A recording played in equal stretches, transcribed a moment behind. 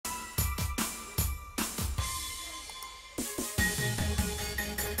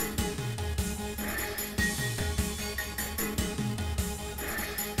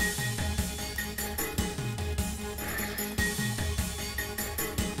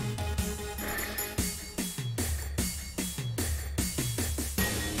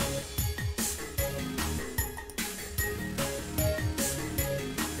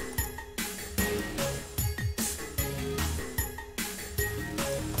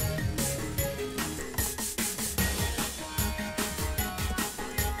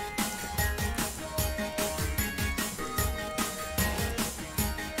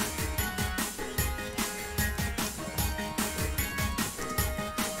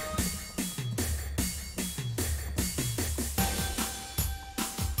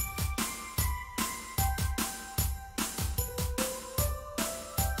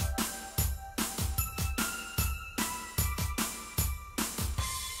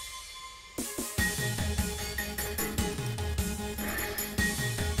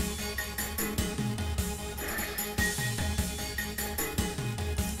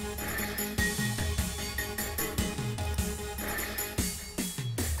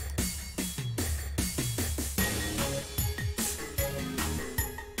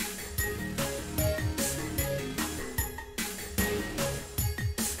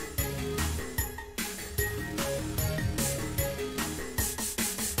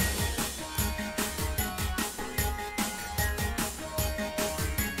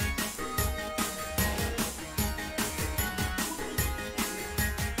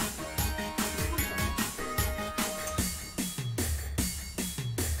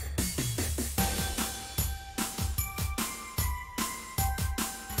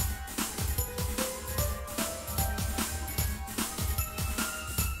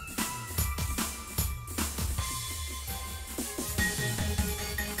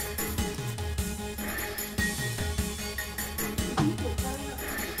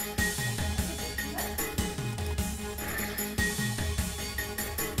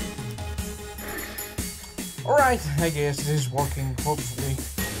Alright, I guess this is working, hopefully.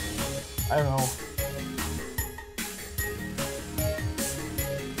 I don't know.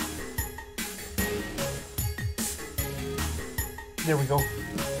 There we go.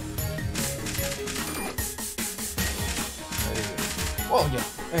 Well, yeah.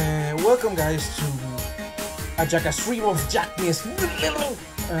 Welcome, guys, to a Jackastream of Jackness.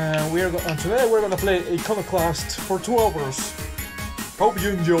 Today we're gonna play Iconoclast for 2 hours. Hope you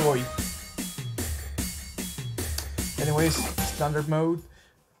enjoy. Anyways, standard mode.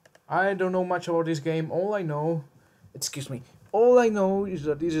 I don't know much about this game. All I know is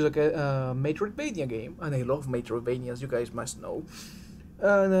that this is a Metroidvania game, and I love Metroidvanias, you guys must know.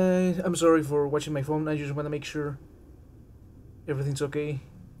 And I'm sorry for watching my phone. I just want to make sure everything's okay.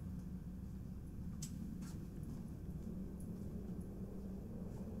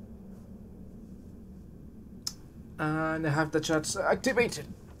 And I have the chats activated,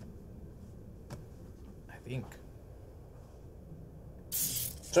 I think.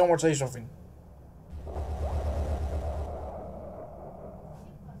 Someone say something.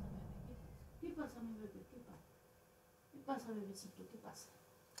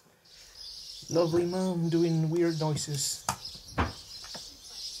 Lovely mom doing weird noises.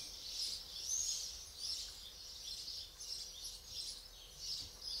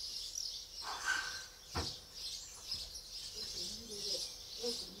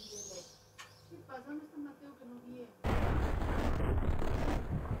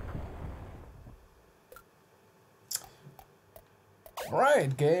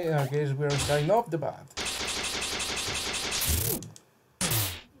 Right, okay, I guess we're starting off the bath.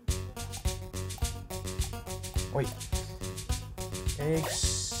 Wait. X.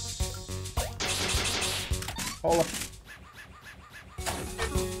 Hold up.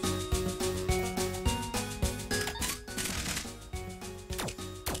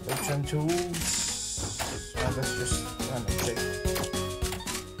 Option tools. Let's just run and check.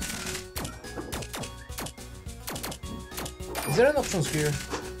 Is there an options here?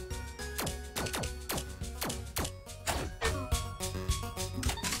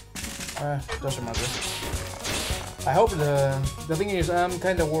 Doesn't matter. I hope the thing is, I'm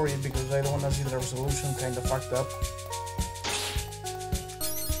kind of worried because I don't want to see the resolution kind of fucked up.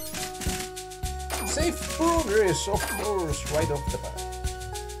 Safe progress, of course, right off the bat.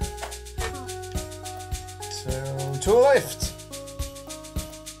 So, to the left.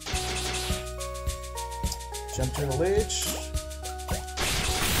 Jump to the ledge.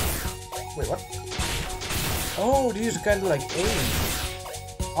 Wait, what? Oh, this is kind of like aim.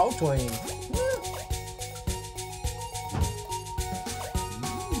 Auto aim.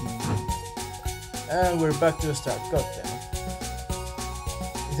 And we're back to the start. God damn.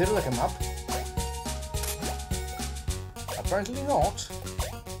 Is there like a map? Apparently not.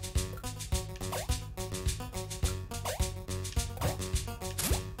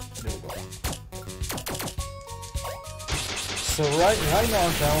 There we go. So right now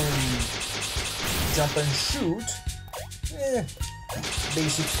I can only jump and shoot.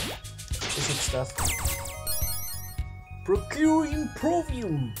 Basic stuff. Procure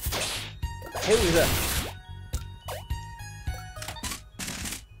Improvium. Hey, what is that?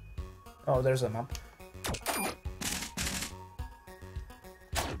 Oh, there's a map.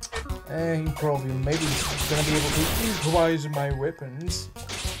 Improvium. Maybe it's gonna be able to improvise my weapons.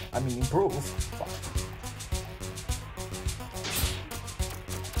 I mean, improve. Fuck.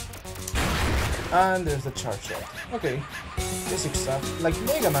 And there's the charge shot. Okay. Basic stuff. Like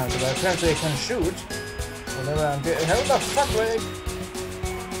Mega Man, but apparently I can shoot. Whenever I'm getting. How the fuck, like?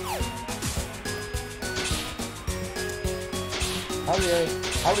 How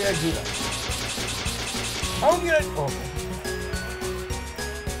do I do that? How do I? Oh.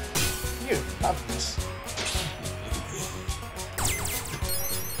 You have this.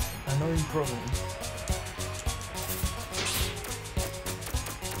 Annoying problem.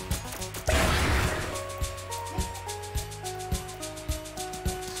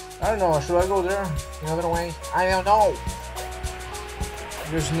 I don't know, should I go there? The other way? I don't know.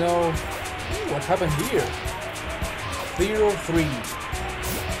 There's no... Ooh, what happened here? 03.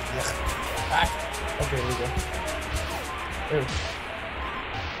 Ah. Okay, here we go. There.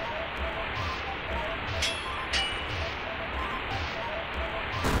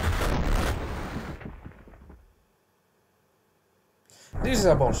 This is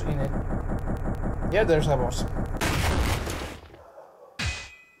a boss in it. Yeah, there's a boss.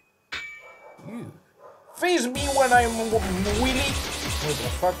 You face me when I'm wheelie. What the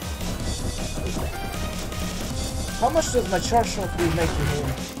fuck? How much does my charge shot will make you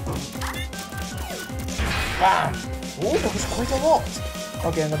here? Bam! Oh, that was quite a lot!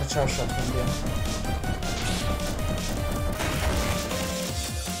 Okay, I'm gonna charge shot him again.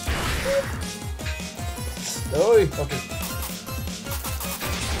 Oh, okay.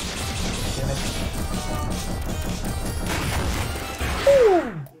 Damn it. Ooh!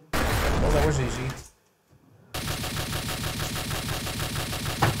 Well, that was easy.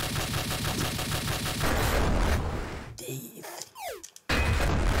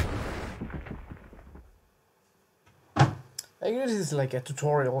 I guess it's like a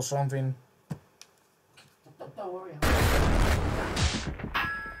tutorial or something. Tutorial.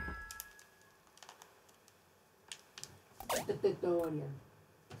 Tutorial.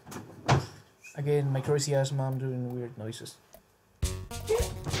 Again, my crazy ass mom doing weird noises.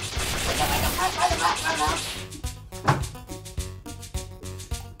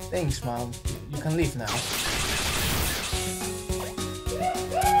 Thanks, mom. You can leave now.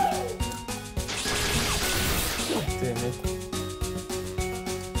 Damn it.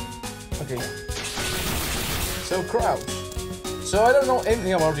 Okay. So, crouch. So, I don't know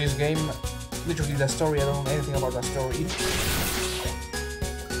anything about this game. Literally, the story, I don't know anything about the story.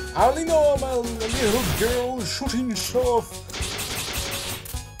 I only know I'm a little girl shooting stuff.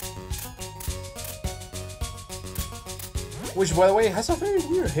 Which, by the way, has a very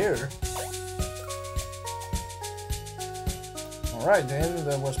weird hair. Alright then,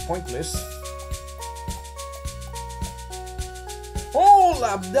 that was pointless. Oh,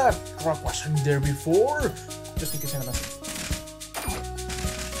 that crap wasn't there before! Just in case I'm not.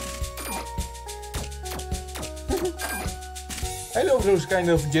 I love those kind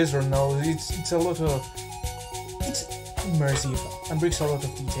of yes or no. It's a lot of... It's immersive and brings a lot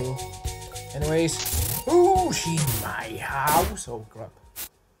of detail. Anyways, oh, she's in my house. Oh crap.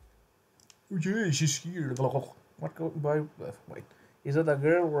 Oh yeah, she's here. What go by? Wait, is that a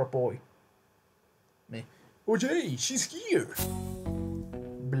girl or a boy? Me. Oh yeah, she's here.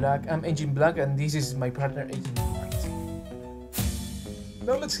 Black. I'm Agent Black, and this is my partner, Agent White.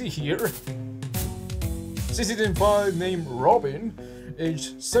 Now let's see here. Citizen 5 named Robin,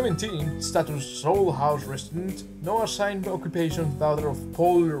 age 17, status Soul House resident, no assigned occupation, daughter of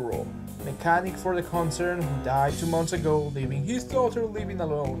Paul Leroy, mechanic for the concern who died 2 months ago, leaving his daughter living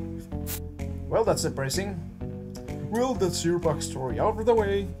alone. Well, that's depressing. Well, that's your backstory out of the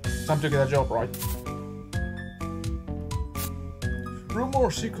way. Time to get a job, right?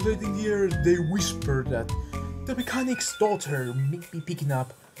 Rumors circulate in the air, they whisper that the mechanic's daughter may be picking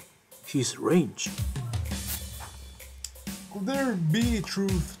up his range. Could there be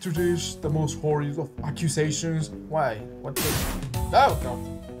truth to this, the most horrid of accusations? Why? What the... Oh, God.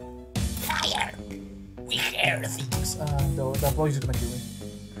 Liar! We hear things. That voice is gonna kill me.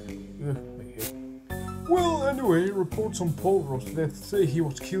 Well, anyway, reports on Paul Ross' death say he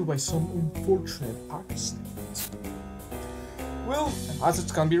was killed by some unfortunate accident. Well,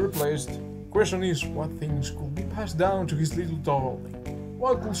 assets can be replaced. Question is, what things could be passed down to his little darling?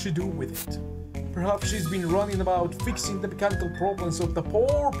 What will she do with it? Perhaps she's been running about fixing the mechanical problems of the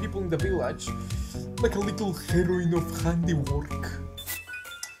poor people in the village, like a little heroine of handiwork.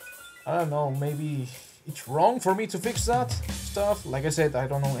 I don't know, maybe it's wrong for me to fix that stuff? Like I said, I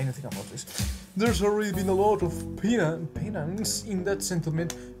don't know anything about this. There's already been a lot of penance in that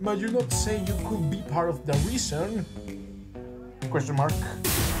sentiment, but you not say you could be part of the reason? Question mark.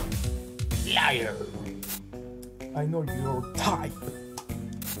 Liar! I know your type.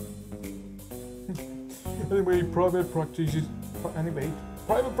 Anyway, private practice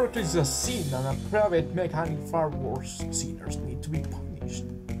is a sin, and a private mechanic far worse. Sinners need to be punished.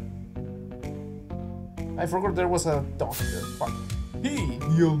 I forgot there was a doctor, but he,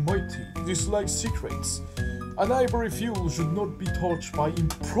 the Almighty, dislikes secrets. An ivory fuel should not be touched by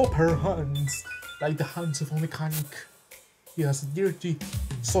improper hands, like the hands of a mechanic. He has dirty,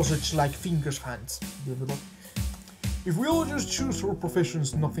 sausage-like fingers hands. If we all just choose our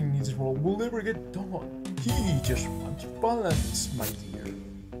professions, nothing needs wrong, we'll never get done. He just wants balance, my dear.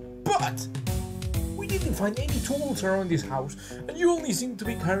 But we didn't find any tools around this house, and you only seem to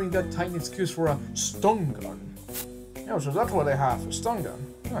be carrying that tiny excuse for a stun gun. Oh, so that's what I have, a stun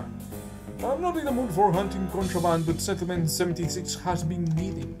gun. Huh. I'm not in the mood for hunting contraband, but Settlement 76 has been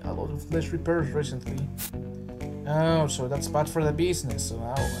needing a lot of less repairs recently. Oh, so that's bad for the business,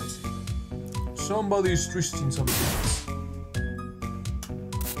 oh, I see. Somebody's twisting something else.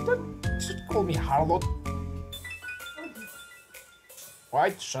 You should call me harlot.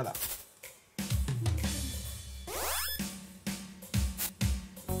 White, shut up.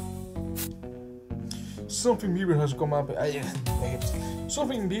 Something bigger has come up.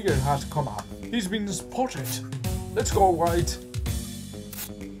 Something bigger has come up. He's been spotted. Let's go, White.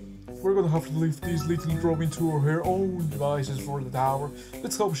 We're gonna have to leave this little drop into her own devices for the tower.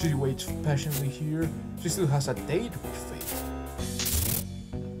 Let's hope she waits patiently here. She still has a date with fate.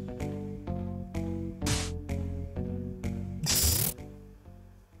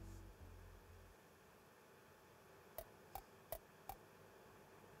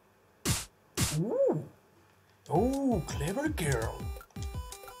 Ooh. Oh, clever girl.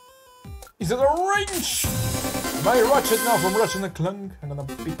 Is it a wrench? My Ratchet now from Ratchet and Clank. I'm gonna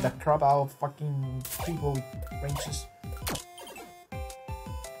beat the crap out of fucking people with wrenches.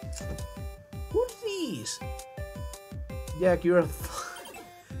 Who's these? Jack, you're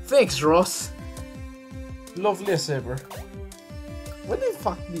thanks, Ross. Lovely as ever. When the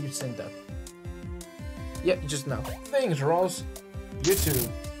fuck did you send that? Yeah, just now. Thanks, Ross. You too.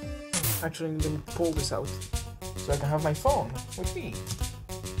 Actually, let me pull this out so I can have my phone with me.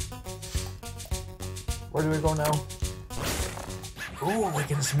 Where do we go now? Oh, we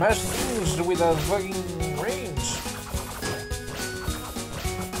can smash things with a fucking range.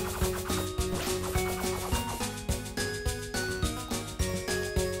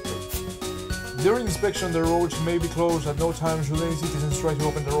 During inspection, the roads may be closed. At no time should any citizens try to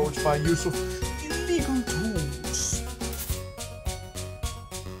open the roads by use of illegal tools.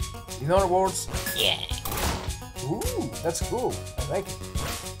 In other words, yeah. Ooh, that's cool. I like it.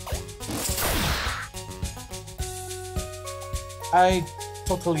 I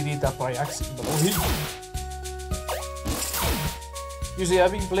totally did that by accident, but usually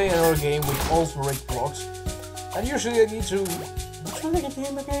I've been playing another game with also red blocks, and usually I need to... What's really the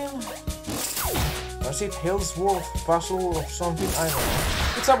name again? Is it Hillsworth Puzzle or something? I don't know.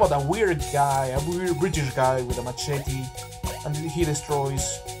 It's about a weird guy, a weird British guy with a machete, and he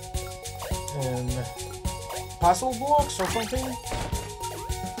destroys puzzle blocks or something.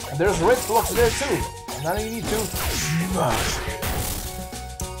 And there's red blocks there too, and now you need to smash.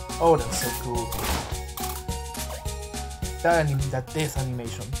 Oh, that's so cool. That death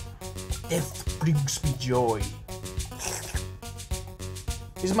animation. Death brings me joy.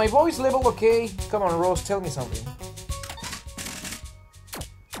 Is my voice level okay? Come on, Rose, tell me something.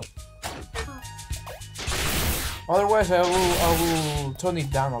 Otherwise, I will turn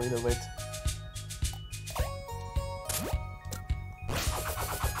it down a little bit.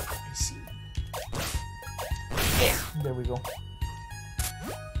 I see. There we go.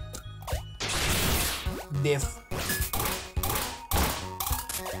 Death.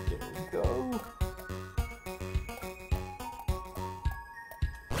 There we go.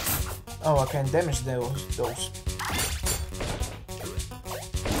 Oh, I can damage those.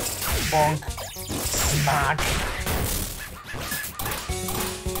 Bonk. Smack.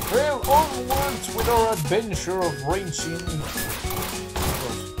 Well, onwards with our adventure of ranging.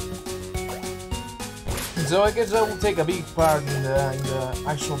 So I guess I will take a big part in the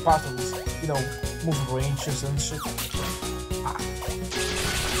actual battles. You know, move ranges and shit.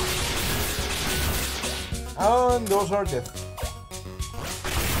 And those are death.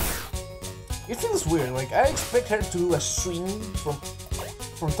 It feels weird, like I expect her to do a swing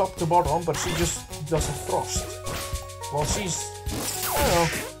from top to bottom, but she just does a thrust. Well, she's... I don't know.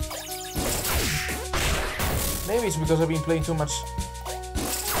 Maybe it's because I've been playing too much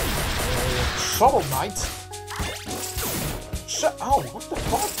Shovel Knight. Oh, what the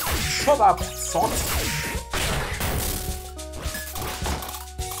fuck? Shut up, thought.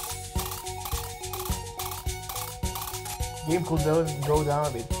 Game could go down a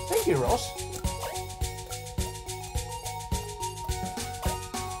bit. Thank you, Ross.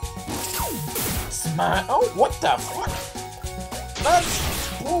 Oh, what the fuck?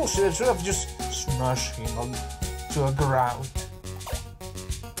 That's bullshit. I should have just smashed him to the ground.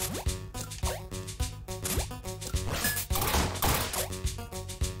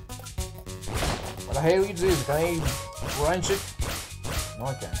 What the hell is this? Can I wrench it? No,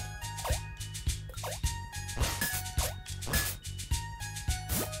 I can't.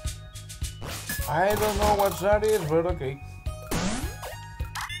 I don't know what that is, but okay.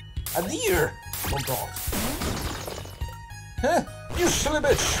 A deer! Oh god. Huh? You silly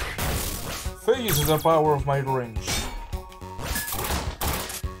bitch! Face the power of my range.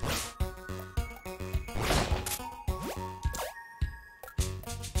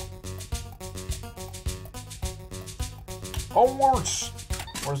 Onwards!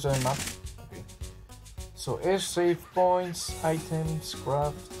 Where's the map? Okay. So S save points, items,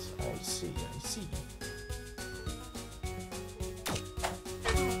 craft. I see.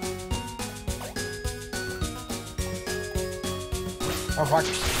 Oh fuck.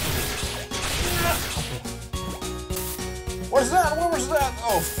 Okay. What's that? What was that?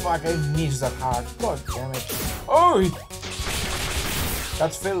 Oh fuck, I missed that hard. God damn it. Oh!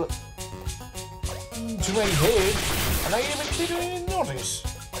 That fell to my head, and I even didn't notice.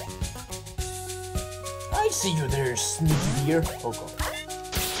 I see you there, sneaky deer. Oh god.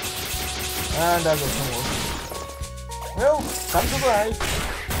 And that doesn't work. Well, time to die.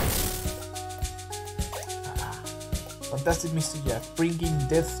 Fantastic Mr. Jack, bringing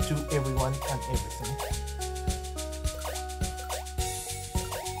death to everyone and everything.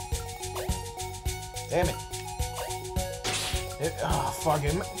 Damn it. Oh, fuck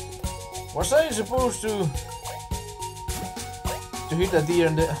it. Was I supposed to hit the deer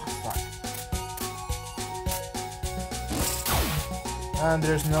and the... Oh, fuck. And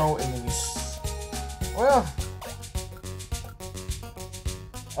there's no enemies. Well...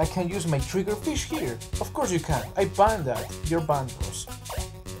 I can use my trigger fish here. Of course you can. I banned that. You're banned, bros.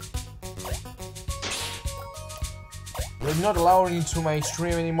 You're not allowed into my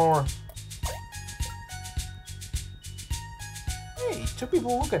stream anymore. Hey, two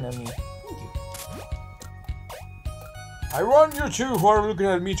people looking at me. Thank you. I want you two who are looking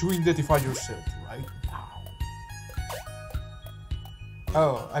at me to identify yourself right now.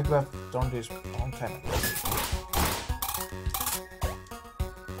 Oh, I could have done this a long time ago.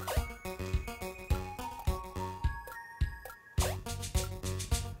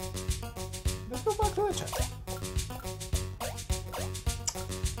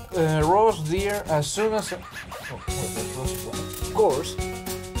 Roast deer as soon as... of course.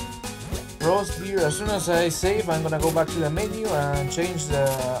 Roast deer as soon as I save. I'm gonna go back to the menu and change the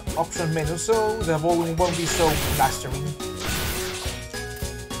option menu so the volume won't be so blastering.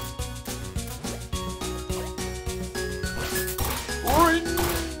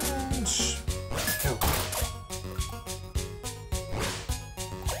 Orange! Oh.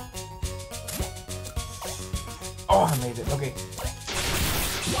 Oh, I made it. Okay.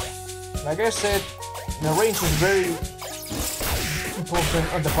 Like I said, the range is very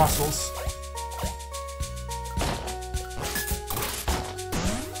important on the puzzles.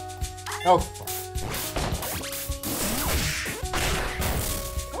 Oh, fuck.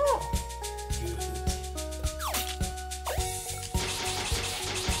 Oh, good.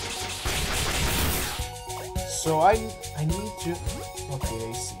 So I need to... Okay,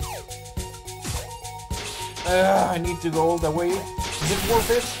 I see. I need to go all the way. Is it worth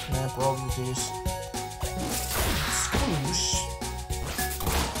it? Nah, probably it is. Scoosh.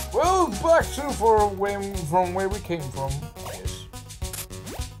 Well, back to from where we came from. Yes.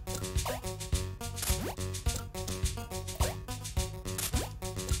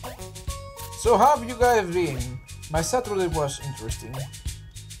 So how have you guys been? My Saturday was interesting.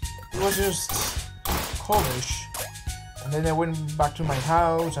 It was just coldish. And then I went back to my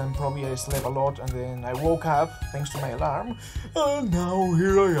house and probably I slept a lot and then I woke up thanks to my alarm and now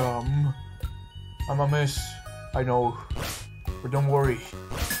here I am. I'm a mess, I know, but don't worry,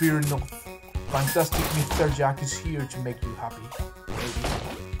 fear not. Fantastic Mr. Jack is here to make you happy. Maybe.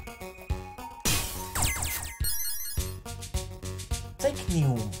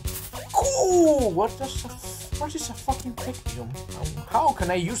 Technium. Cool! What is a fucking Technium? How can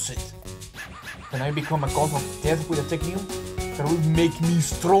I use it? Can I become a god of death with a Technium? Can it make me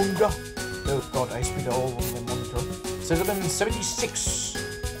stronger? Oh god, I speed all on the monitor. 76.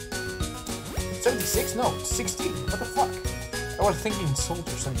 76? No, 16. What the fuck? I was thinking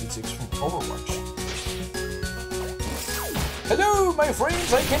Soldier 76 from Overwatch. Hello, my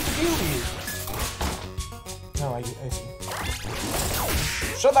friends, I came to kill you. No, I see.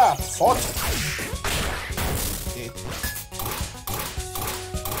 Shut up, fuck! Okay.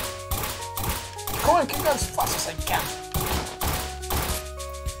 Come on, kick as fast as I can.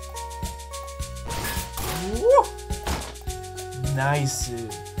 Woo! Nice.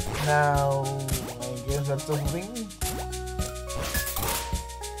 Now, I guess that's the thing.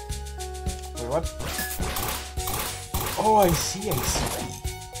 Wait, what? Oh, I see.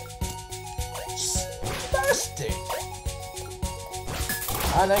 Fantastic.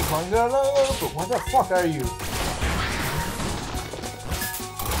 And I climbed the rope. What the fuck are you?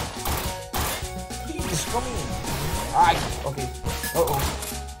 Come in. Ah, okay. Uh-oh.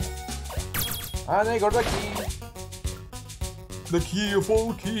 And I got the key. The key of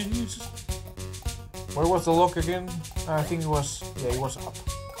all keys. Where was the lock again? I think it was... yeah, it was up.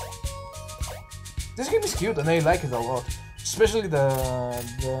 This game is cute and I like it a lot. Especially the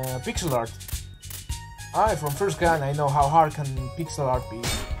pixel art. From first gun, I know how hard can pixel art be.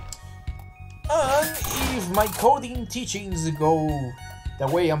 And if my coding teachings go the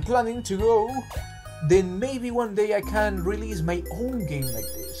way I'm planning to go, then maybe one day I can release my own game like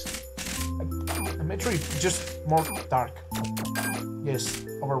this. I'm Metro is just more dark. Yes,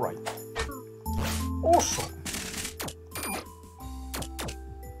 override. Awesome.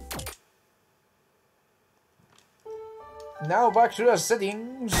 Now back to the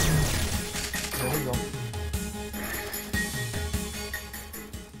settings. There we go.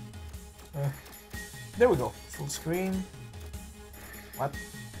 There we go. Full screen. What?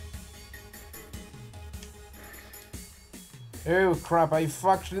 Oh crap, I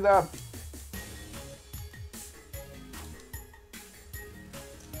fucked it up.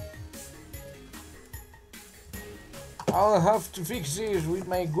 I'll have to fix this with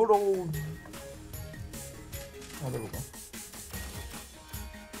my good old... Oh, there we go.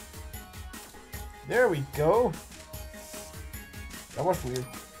 There we go. That was weird.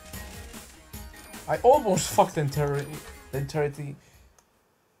 I almost fucked the entirety.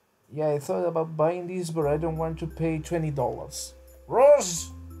 Yeah, I thought about buying this, but I don't want to pay $20.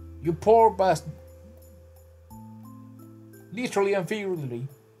 Ross, you poor bastard. Literally and figuratively.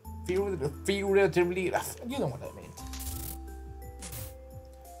 Figuratively, you know what I meant.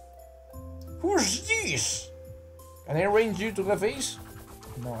 Who's this? Can I arrange you to the face?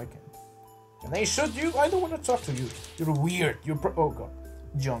 No, I can't. Can I shoot you? I don't want to talk to you. You're weird. Oh god.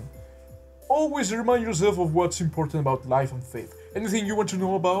 John. Always remind yourself of what's important about life and faith. Anything you want to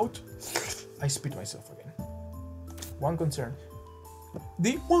know about? I spit myself again. One concern.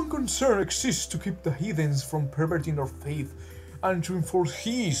 The one concern exists to keep the heathens from perverting their faith and to enforce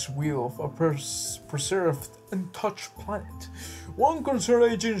his will of a preserved, untouched planet. One concern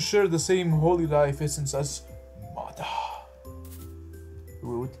agents share the same holy life essence as Mother.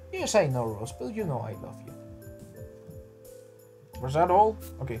 Rude. Yes, I know, Ross, but you know I love you. Was that all?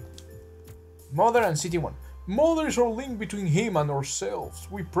 Okay. Mother and City 1. Mother is our link between him and ourselves.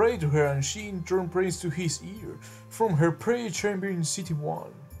 We pray to her and she in turn prays to his ear from her prayer chamber in City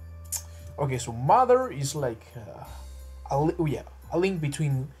 1. Okay, so Mother is like a link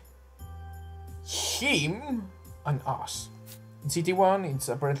between him and us. In City 1, it's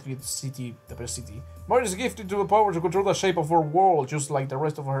apparently the best city. Mother is gifted to the power to control the shape of our world, just like the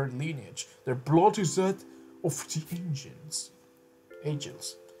rest of her lineage. Their blood is that of the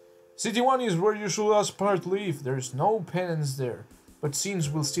angels. City 1 is where you should aspire to live. There is no penance there, but sins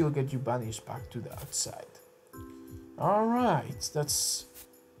will still get you banished back to the outside. Alright, that's...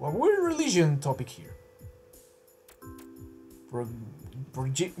 Well, we're religion topic here.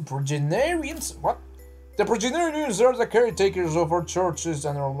 Progenarians? What? The Progenarians are the caretakers of our churches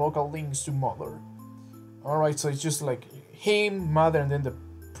and our local links to Mother. Alright, so it's just like him, Mother, and then the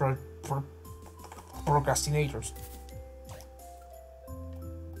procrastinators.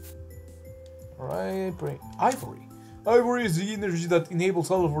 Alright, Ivory. Ivory is the energy that enables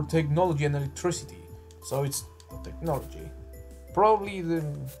all of our technology and electricity. So it's the technology. Probably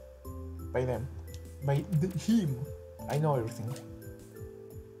by him. I know everything.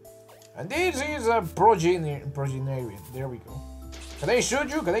 And this is a progenarian. There we go. Can I shoot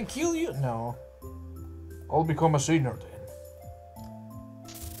you? Can I kill you? No. I'll become a sinner then.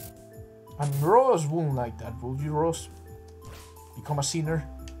 And Ross won't like that, will you, Ross? Become a sinner?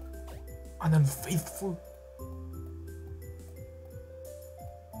 And unfaithful?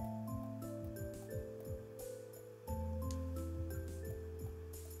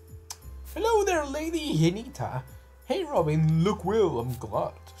 Hello there, Lady Henita. Hey Robin, look well, I'm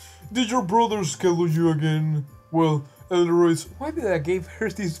glad. Did your brother schedule you again? Well, Elroy's... Why did I give her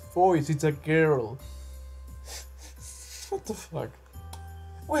this voice? It's a girl. What the fuck?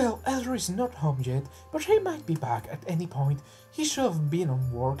 Well, Elroy's not home yet, but he might be back at any point. He should have been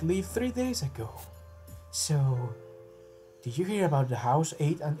on work leave 3 days ago. So, did you hear about the House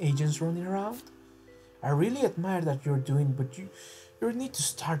 8 and agents running around? I really admire that you're doing, but you need to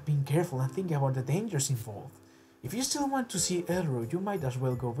start being careful and think about the dangers involved. If you still want to see Elroy, you might as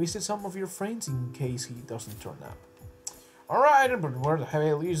well go visit some of your friends in case he doesn't turn up. Alright, but where the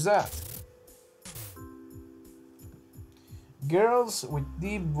hell is that? Girls with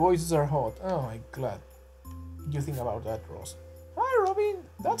deep voices are hot. Oh, I'm glad you think about that, Ross. Hi, Robin.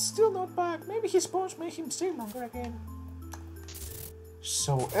 That's still not back. Maybe his bones make him stay longer again.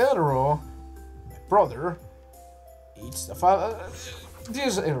 So, Elroy, my brother, it's the father.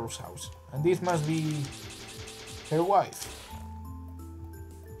 This is Elroy's house, and this must be her wife.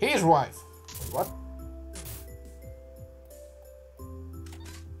 His wife. Wait, what?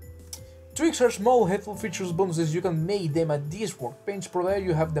 Tweaks are small, helpful features, bonuses. You can make them at this workbench, provided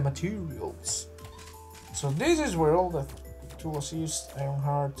you have the materials. So this is where all the tool assist, Iron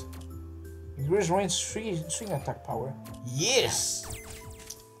Heart, increase range, swing attack power. Yes!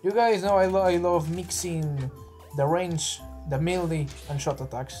 You guys know I love mixing the range, the melee, and shot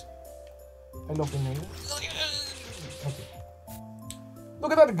attacks. I love the name. Okay.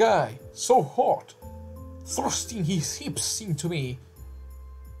 Look at that guy, so hot, thrusting his hips into me.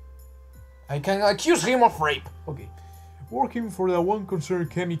 I can accuse him of rape. Okay. Working for the one concerned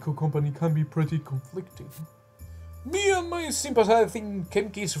chemical company can be pretty conflicting. Me and my sympathizing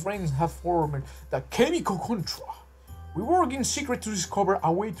chemicals friends have formed the Chemical Contra. We work in secret to discover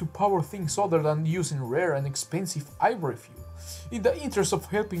a way to power things other than using rare and expensive ivory fuel, in the interest of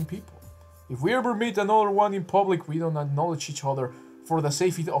helping people. If we ever meet another one in public, we don't acknowledge each other for the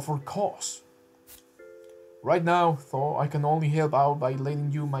safety of our cause. Right now, though, I can only help out by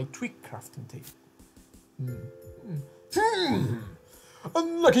lending you my twig crafting table.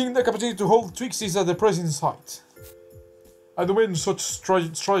 And lacking the capacity to hold twigs is a depressing sight. I demand such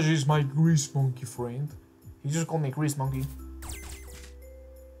strategies, my grease monkey friend. He just called me grease monkey.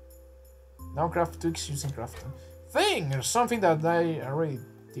 Now craft twigs using crafting. Thing or something that I already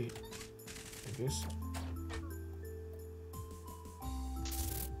did, I guess.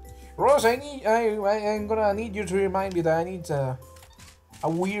 Rose, I'm gonna need you to remind me that I need a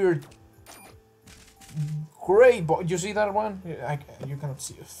weird gray boy. You see that one? You cannot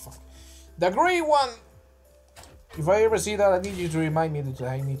see it. Fuck. The gray one. If I ever see that, I need you to remind me that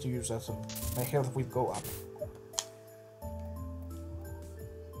I need to use that so my health will go up.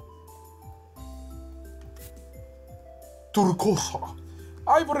 Turcosa.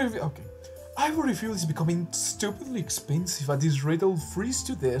 Ivory fuel is becoming stupidly expensive at this rate. It'll freeze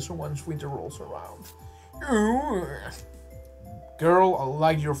to death once winter rolls around. Girl, I'll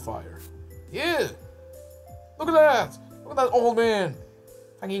light your fire. Yeah! Look at that! Look at that old man!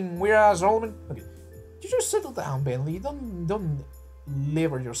 Fucking weird-ass old man. Okay, you just settle down, Bentley. Don't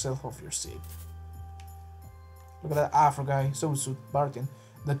lever yourself off your seat. Look at that Afro guy, so Barton.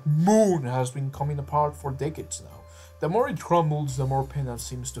 That moon has been coming apart for decades now. The more it crumbles, the more penance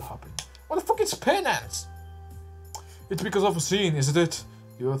seems to happen. What the fuck is penance? It's because of a scene, isn't it?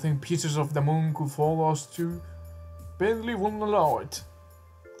 Do you think pieces of the moon could follow us too? Bentley won't allow it.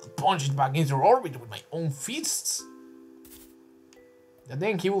 I'll punch it back into orbit with my own fists. And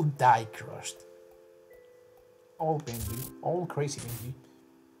then he will die crushed. All Bentley. All crazy Bentley.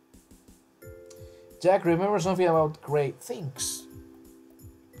 Jack, remember something about great things.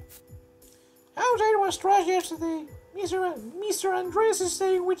 Outside was trash yesterday. Mr. Andres is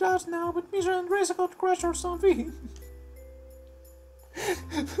staying with us now, but Mr. Andres got crushed or something.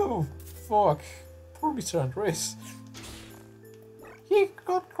 Oh, fuck. Poor Mr. Andres. He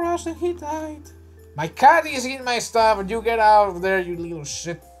got crushed and he died. My cat is in my stuff and you get out of there, you little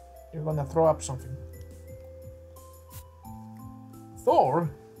shit. You're gonna throw up something. Thor?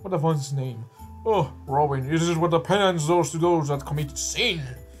 What the fuck's name? Oh, Robin, this is what the penance does to those that commit sin.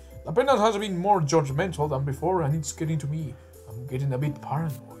 The penance has been more judgmental than before and it's getting to me. I'm getting a bit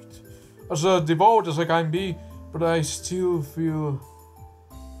paranoid. As devout as I can be, but I still feel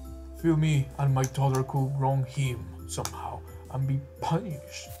me and my daughter could wrong him somehow and be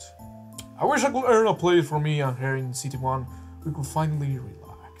punished. I wish I could earn a place for me and her in City 1. We could finally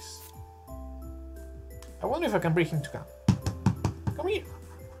relax. I wonder if I can bring him to camp. Come here,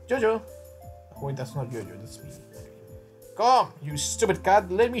 Jojo. Oh, wait, that's not Jojo, that's me. Come, you stupid cat,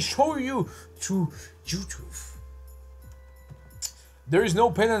 let me show you to YouTube. There is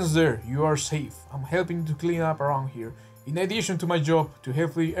no penance there, you are safe. I'm helping to clean up around here. In addition to my job, to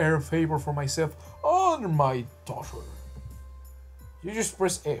helpfully earn favor for myself and my daughter. You just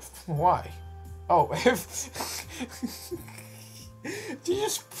press F. Why? Oh, F. Do you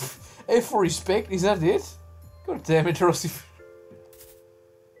just F for respect? Is that it? God damn it, Rosie.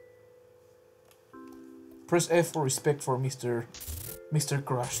 Press F for respect for Mr.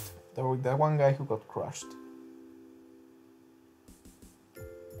 Crushed. The one guy who got crushed.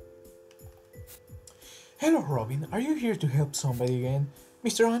 Hello, Robin. Are you here to help somebody again?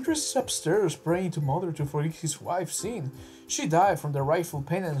 Mr. Andres is upstairs praying to Mother to forgive his wife's sin. She died from the rightful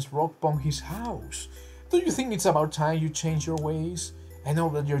penance rock upon his house. Do you think it's about time you change your ways? I know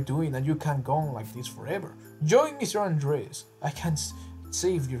what you're doing and you can't go on like this forever. Join Mr. Andres. I can't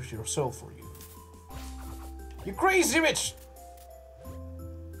save yourself for you. You crazy bitch!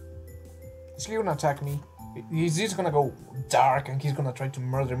 Is he gonna attack me? Is this gonna go dark and he's gonna try to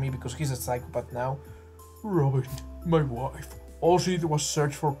murder me because he's a psychopath now? Robin, my wife, all she did was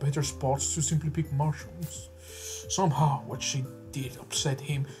search for better spots to simply pick mushrooms. Somehow what she did upset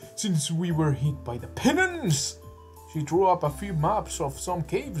him since we were hit by the penance. She drew up a few maps of some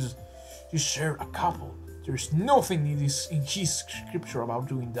caves. She shared a couple. There's nothing in his scripture about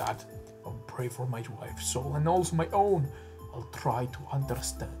doing that. I'll pray for my wife's soul and also my own. I'll try to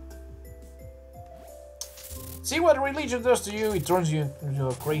understand. See what religion does to you? It turns you into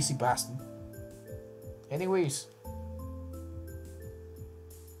a crazy bastard. Anyways.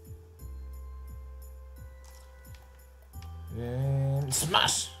 And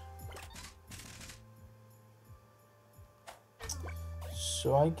smash!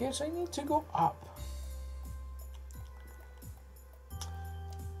 So I guess I need to go up.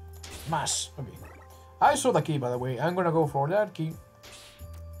 Smash! Okay. I saw the key, by the way. I'm gonna go for that key.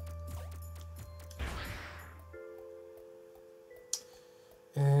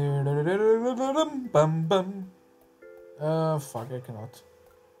 Bum bum. Fuck, I cannot.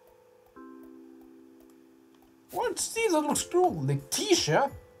 What's this? That looks cool. Letitia?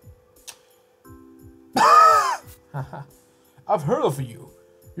 I've heard of you.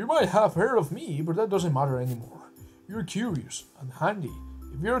 You might have heard of me, but that doesn't matter anymore. You're curious and handy.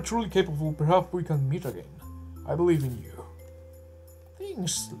 If you're truly capable, perhaps we can meet again. I believe in you.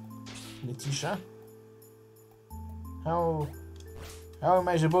 Thanks, Letitia. How am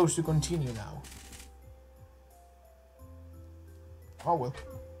I supposed to continue now? Oh well.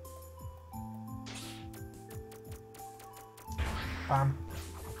 Bam.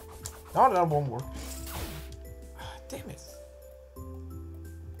 No, that won't work. Damn it.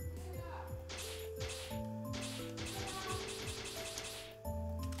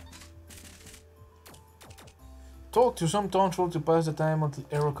 Talk to some townsfolk to pass the time until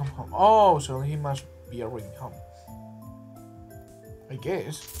Arrow comes home. Oh, so he must be already home. I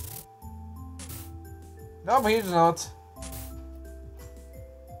guess. No, but he's not.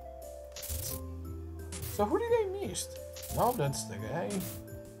 So who did I miss? No, that's the guy.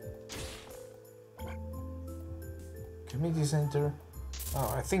 Community center.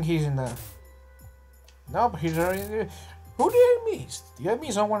 Oh, I think he's in the... Nope, he's already there. Who did I miss? Did I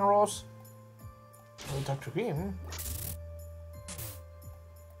miss someone, Ross? I'll talk to him.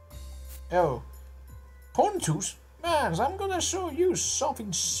 Oh. Pontus? Man, I'm gonna show you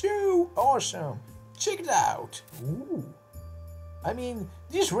something so awesome. Check it out. Ooh. I mean,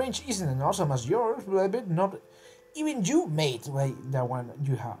 this range isn't as awesome as yours, but I bet not even you made like that one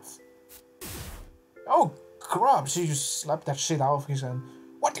you have. Oh crap, she just slapped that shit out of his hand.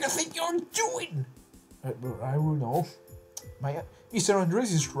 What do you think you're doing? I don't know. Mr.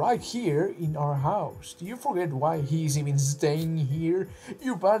 Andres is right here in our house. Do you forget why he's even staying here?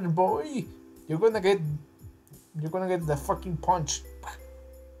 You bad boy. You're gonna get the fucking punch.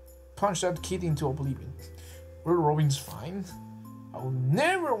 Punch that kid into oblivion. Well, Robin's fine. I will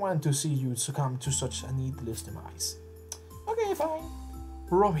never want to see you succumb to such a needless demise. Okay, fine.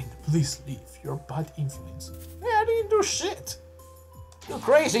 Robin, please leave. You're a bad influence. Yeah, I didn't do shit. You're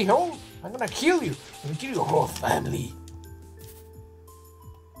crazy, hole. I'm gonna kill you. I'm gonna kill your whole family.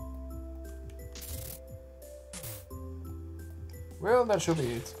 Well, that should be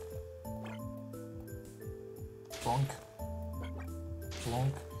it. Plonk.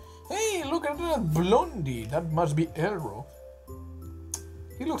 Plonk. Hey, look at that blondie. That must be Elro.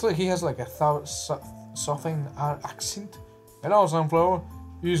 He looks like he has like a southern accent. Hello, Sunflower.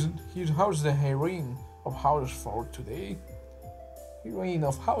 He's how's the heroine of House 4 today? Heroine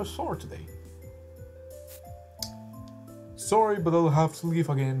of House 4 today. Sorry, but I'll have to leave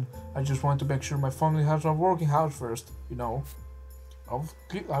again. I just want to make sure my family has a working house first, you know.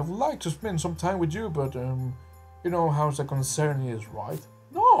 I'd like to spend some time with you, but you know how's the concern is, right?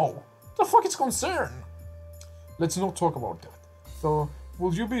 No! The fuck is concern? Let's not talk about that. So,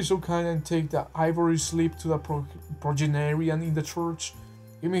 will you be so kind and take the ivory slip to the progenarian in the church?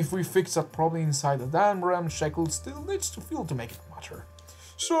 Even if we fix that problem inside the damn ramshackle, still needs to feel to make it matter.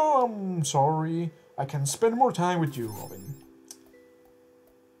 So, I'm sorry. I can spend more time with you, Robin.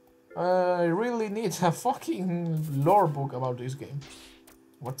 I really need a fucking lore book about this game.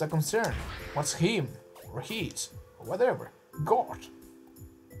 What's the concern? What's him? Or his? Or whatever. God.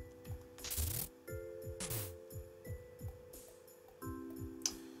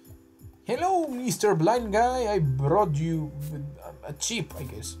 Hello, Mr. Blind Guy. I brought you a chip, I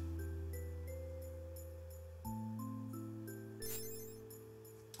guess.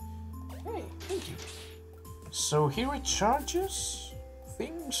 Hey, thank you. So he recharges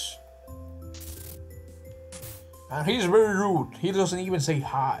things? And he's very rude. He doesn't even say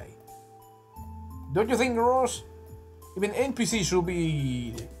hi. Don't you think, Ross? Even NPC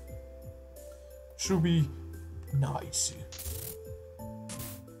should be nice.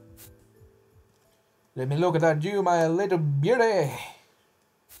 Let me look at you, my little beauty.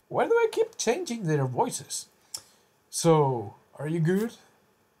 Why do I keep changing their voices? So, are you good?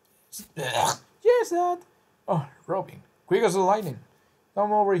 Yes, Dad. Oh, Robin, quick as a lightning.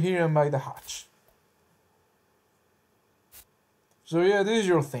 Come over here and by the hatch. So yeah, this is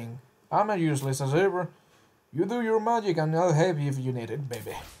your thing. I'm as useless as ever. You do your magic and I'll help you if you need it,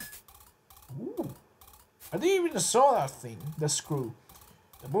 baby. Ooh. I didn't even saw that thing, the screw.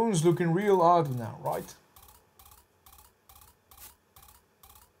 The moon's looking real ugly now, right?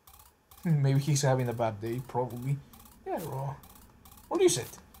 Maybe he's having a bad day, probably. Yeah, Raw. What is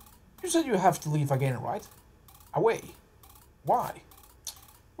it? You said you have to leave again, right? Away. Why?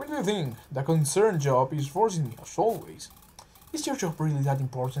 What do you think? The concern job is forcing me, as always. Is your job really that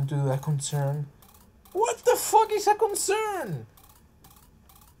important to do that concern? What the fuck is a concern?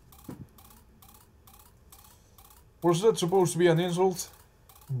 Was that supposed to be an insult?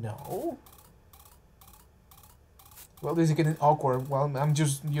 No. Well, this is getting awkward. Well, I'm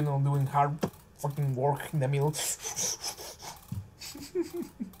just, you know, doing hard fucking work in the middle.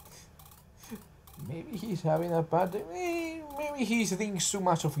 Maybe he's having a bad day. Maybe he thinks too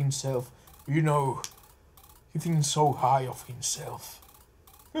much of himself. You know, he thinks so high of himself.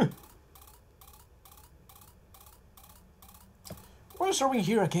 What's wrong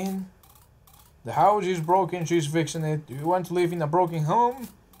here again? The house is broken, she's fixing it. Do you want to live in a broken home?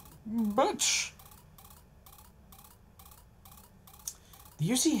 Bitch! Do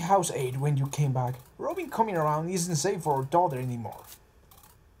you see House 8 when you came back? Robin coming around isn't safe for her daughter anymore.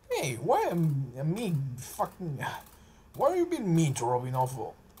 Hey, why am me fucking... Why are you being mean to Robin of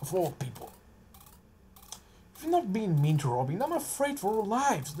all people? If you're not being mean to Robin, I'm afraid for our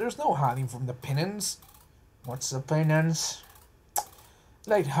lives. There's no hiding from the penance. What's the penance?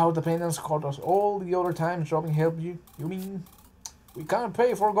 Like how the penance caught us all the other times Robin helped you? You mean? We can't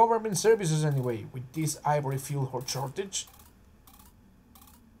pay for government services anyway, with this ivory fuel shortage.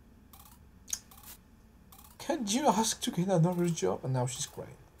 Can't you ask to get another job? And now she's crying.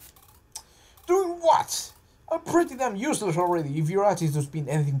 Doing what? I'm pretty damn useless already if your attitude's been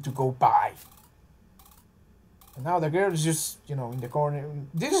anything to go by. And now the girl is just, you know, in the corner.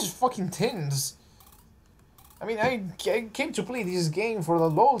 This is fucking tense. I mean, I came to play this game for the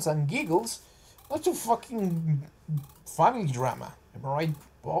lols and giggles, not to fucking family drama. Am I right,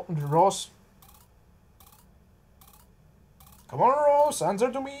 Ross? Come on, Ross,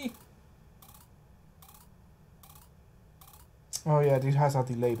 answer to me. Oh yeah, this has a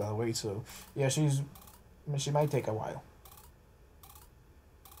delay, by the way, so yeah, she might take a while.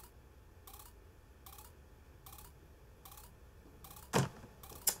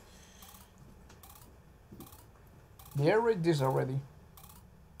 Yeah, I read this already.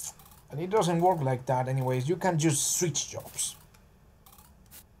 And it doesn't work like that anyways. You can just switch jobs.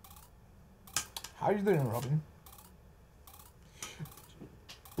 How you doing, Robin?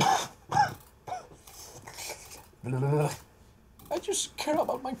 I just care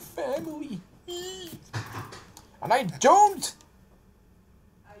about my family. And I don't!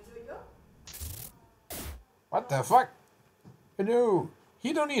 What the fuck? No,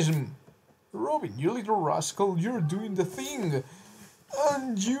 hedonism. Robin, you little rascal, you're doing the thing.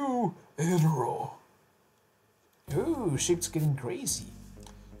 And you, Elro. Ooh, ship's getting crazy.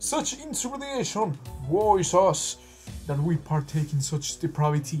 Such insubordination, woe is us, that we partake in such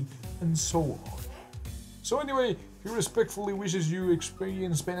depravity, and so on. So anyway, he respectfully wishes you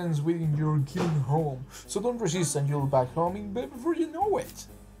experience penance within your giving home, so don't resist and you'll back home in bed before you know it.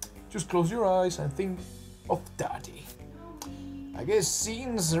 Just close your eyes and think of Daddy. I guess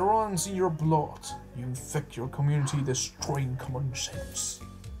sins runs in your blood. You infect your community, destroying common sense.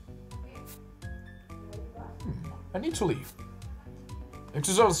 I need to leave.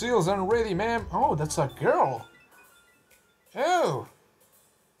 Exercise seals and ready, ma'am. Oh, that's a girl. Oh.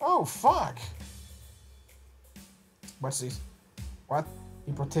 Oh, fuck. What's this? What?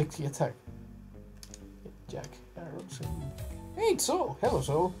 He protects the attack. Jack. Hey, Soul. Hello,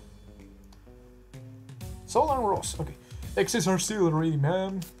 Soul. Soul and Ross. Okay. Exits are still ready,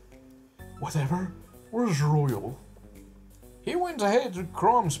 ma'am. Whatever. Where's Royal? He went ahead to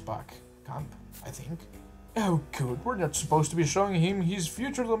Chrome's back camp, I think. Oh, good. We're not supposed to be showing him his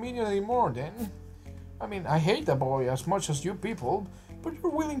future dominion anymore, then. I mean, I hate the boy as much as you people, but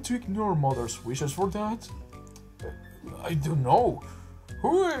you're willing to ignore Mother's wishes for that? I don't know.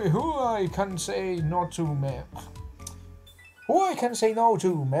 Who I can say no to, ma'am? Who I can say no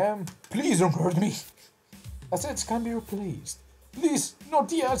to, ma'am? Please don't hurt me. Assets can be replaced. Please, not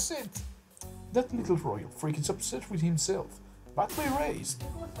the asset. That little royal freak is obsessed with himself. Badly raised.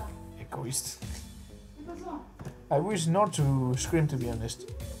 Egoist. I wish not to scream, to be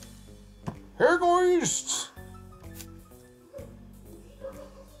honest. Egoist!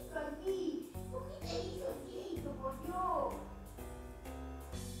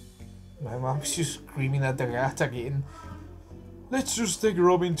 My mom's just screaming at the rat again. Let's just take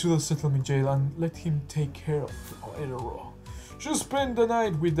Robin to the settlement jail and let him take care of Elro. Just spend the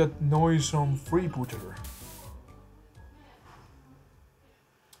night with that noisome freebooter.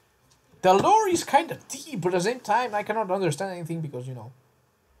 The lore is kind of deep, but at the same time, I cannot understand anything because, you know.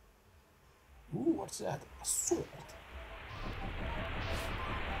 Ooh, what's that? A sword.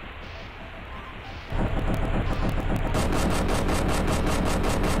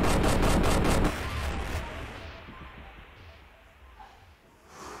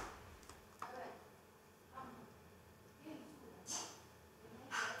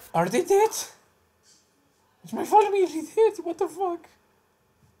 Are they dead? Is my family really dead? What the fuck?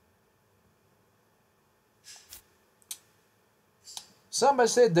 Somebody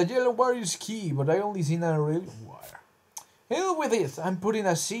said the yellow wire is key, but I only seen a red wire. Hell with it, I'm putting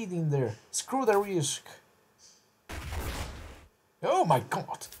a seed in there. Screw the risk. Oh my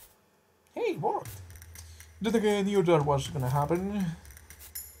god. Hey, it worked. Then again, I knew that was gonna happen.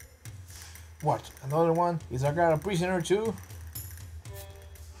 What, another one? Is I got a prisoner too?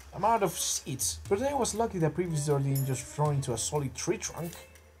 I'm out of seeds, but I was lucky that previous door didn't just throw into a solid tree trunk.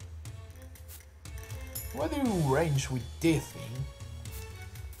 What do you range with this thing?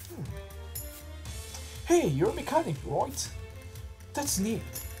 Hey, you're a mechanic, right? That's neat.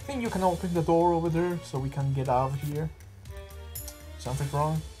 Think you can open the door over there so we can get out of here? Something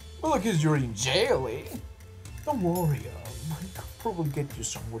wrong? Well, I guess you're in jail, eh? Don't worry, I can probably get you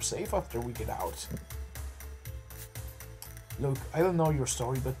somewhere safe after we get out. Look, I don't know your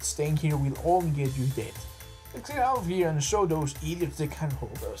story, but staying here will only get you dead. Let's get out of here and show those idiots they can't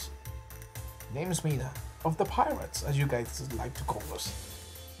hold us. Name's Mina, of the Pirates, as you guys like to call us.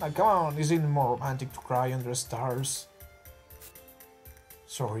 Now come on, isn't it more romantic to cry under the stars?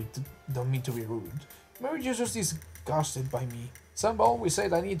 Sorry, don't mean to be rude. Maybe you're just disgusted by me. Some always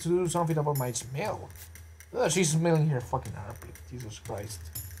said I need to do something about my smell. She's smelling her fucking armpit, Jesus Christ.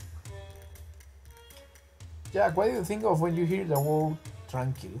 Jack, what do you think of when you hear the word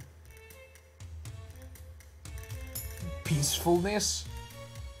tranquil? Peacefulness?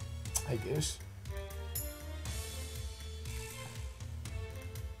 I guess.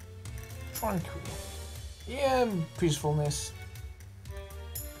 Tranquil. Yeah, peacefulness.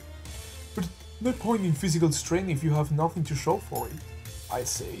 But no point in physical strain if you have nothing to show for it, I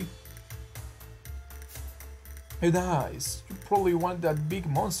say. And eyes, you probably want that big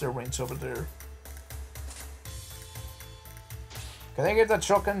monster range over there. Can I get that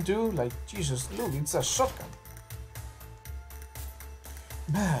shotgun too? Like, Jesus, look, it's a shotgun.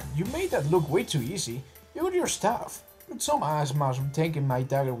 Man, you made that look way too easy. You got your stuff. But some ass must have taken my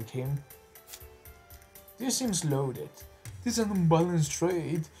dagger with him. This seems loaded. This is an unbalanced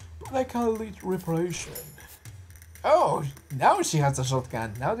trade, but I call it reparation. Oh, now she has a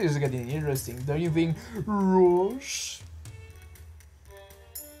shotgun. Now this is getting interesting, don't you think, Rush?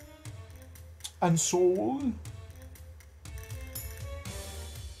 And Soul?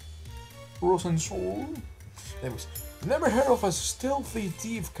 Rose and Soul? Anyways, never heard of a stealthy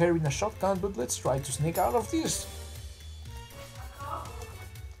thief carrying a shotgun, but let's try to sneak out of this.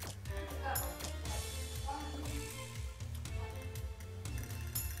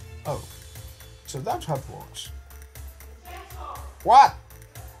 Oh, so that's how it works. What?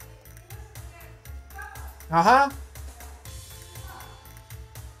 Uh-huh.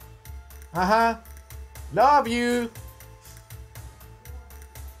 Uh-huh. Love you.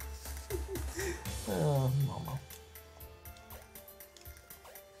 Mama.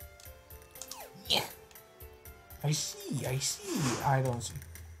 Yeah. I see. I don't see.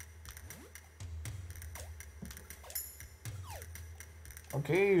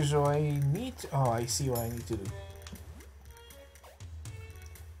 Okay, so I need... Oh, I see what I need to do.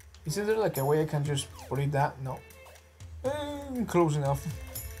 Isn't there like a way I can just put it that? No. Close enough.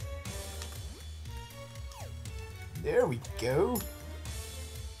 There we go.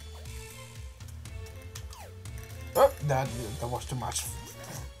 Oh, that was too much.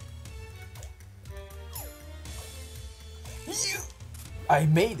 I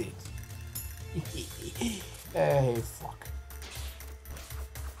made it. Hey, fuck.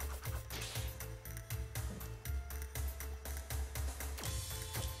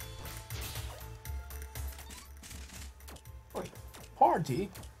 Wait, party?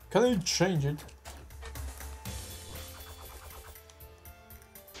 Can I change it?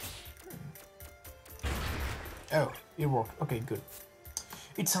 Oh, it worked. Okay, good.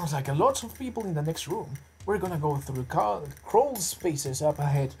 It sounds like a lot of people in the next room. We're gonna go through crawl spaces up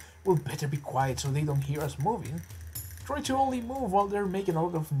ahead. We'll better be quiet so they don't hear us moving. Try to only move while they're making a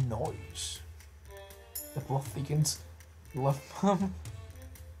lot of noise. The plot thickens. Love bomb.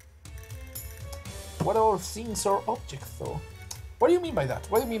 What are things or objects though? What do you mean by that?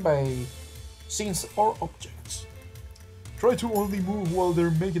 What do you mean by things or objects? Try to only move while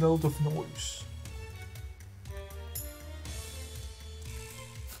they're making a lot of noise.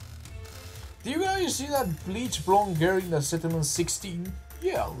 Do you guys see that bleach blonde girl in the settlement 16?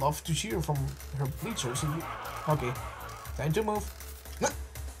 Yeah, I love to cheer from her bleachers. Okay, time to move.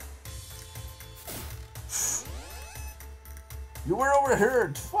 You were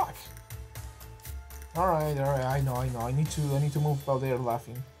overheard. Fuck. All right. I know. I need to move while they're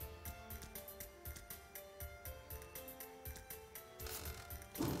laughing.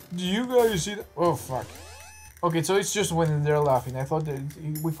 Do you guys see that? Oh fuck. Okay, so it's just when they're laughing. I thought that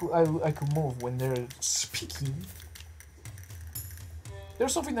I could move when they're speaking.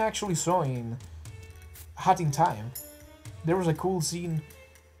 There's something I actually saw in Hat in Time. There was a cool scene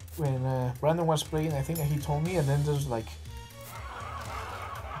when Brandon was playing. I think he told me, and then there's like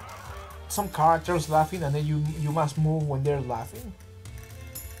some characters laughing, and then you must move when they're laughing.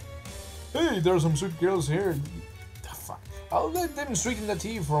 Hey, there's some sweet girls here. The fuck! I'll let them sweeten the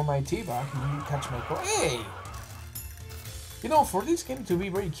tea from my tea bag. You catch my call. Hey! You know, for this game to be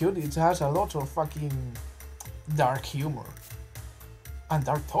very cute, it has a lot of fucking dark humor and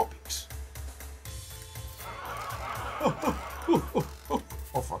dark topics.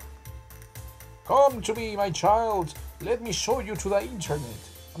 Oh fuck. Come to me, my child. Let me show you to the internet.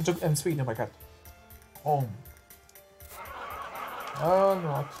 I'm speaking to my cat. Home. Oh,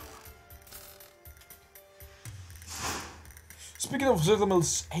 not. Speaking of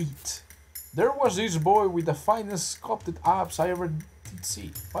Settlements 8, there was this boy with the finest sculpted abs I ever did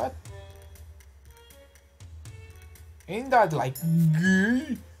see. What? Ain't that like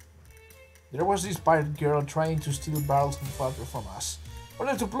gay? There was this pirate girl trying to steal barrels of water from us.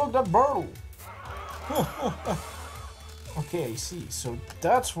 Wanted to plug that barrel. Okay, I see. So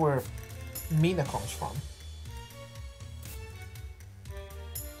that's where Mina comes from.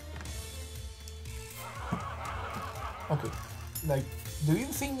 Okay, like, do you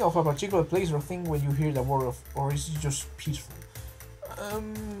think of a particular place or thing when you hear the word of, or is it just peaceful?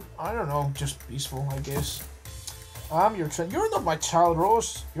 I don't know, just peaceful, I guess. I'm your child. You're not my child,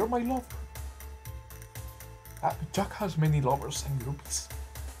 Rose. You're my lover. Jack has many lovers and groupies.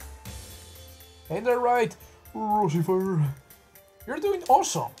 Ain't that right, Lucifer? You're doing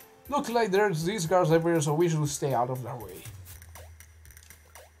awesome. Looks like there's these guards everywhere, so we should stay out of their way.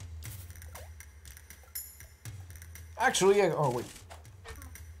 Actually, oh wait.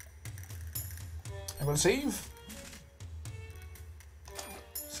 I'm gonna save.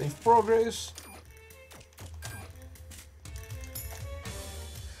 Save progress.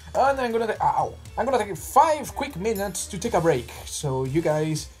 And I'm gonna take 5 quick minutes to take a break. So you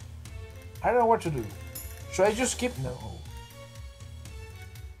guys, I don't know what to do. Should I just skip? No.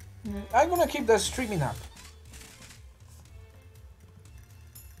 I'm gonna keep the streaming up.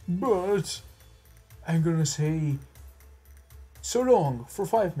 But I'm gonna say so long for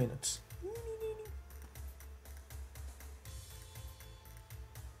 5 minutes.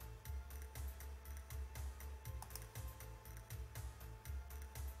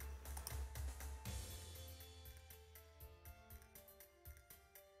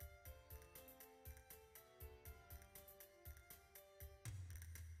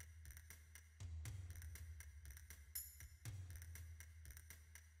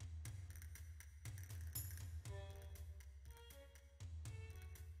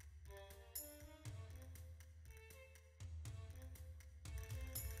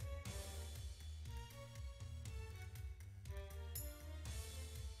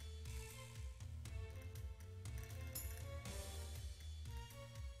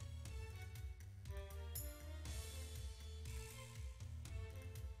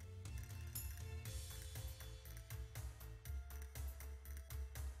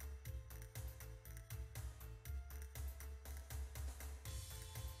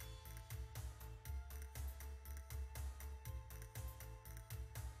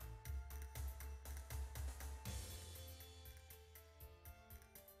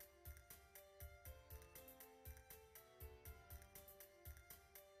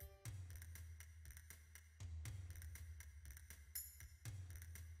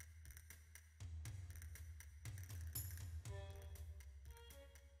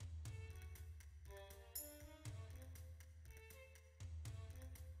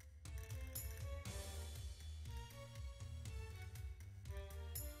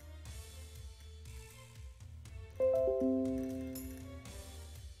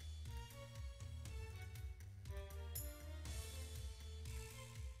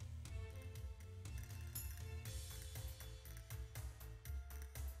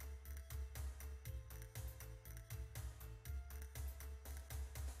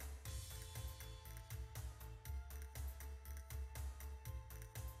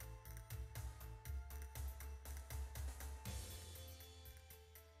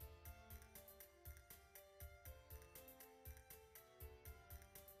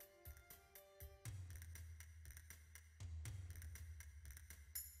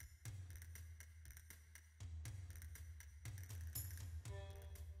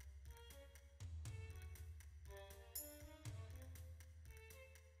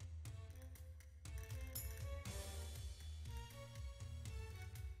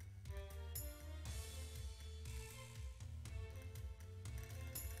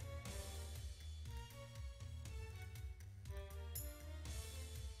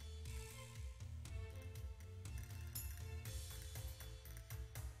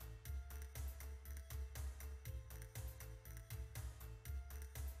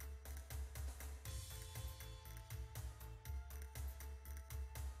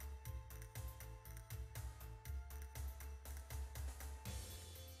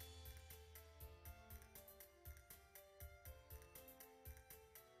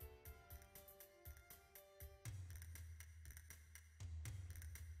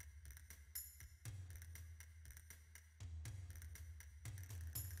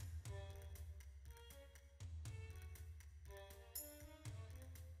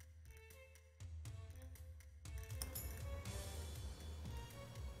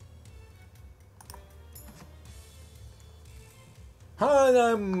 And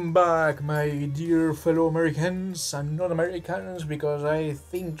I'm back, my dear fellow Americans and non-Americans, because I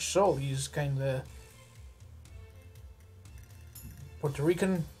think Sol is kinda Puerto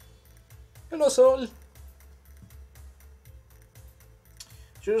Rican. Hello, Sol.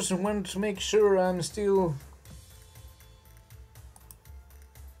 Just want to make sure I'm still...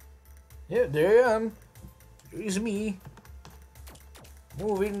 Yeah, there I am. Here's me.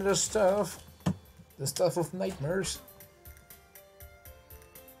 Moving the stuff of nightmares.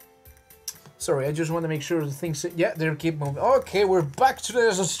 Sorry, I just want to make sure the things... Yeah, they keep moving. Okay, we're back to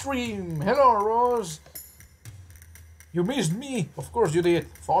the stream. Hello, Rose. You missed me. Of course you did.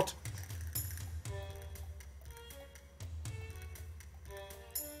 Thought.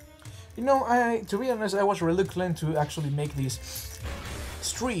 You know, to be honest, I was reluctant to actually make this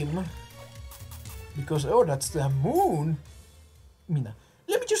stream. Because, oh, that's the moon. Mina,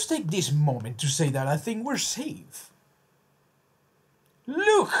 let me just take this moment to say that I think we're safe.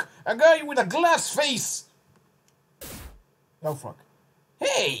 Look! A guy with a glass face! Oh, fuck.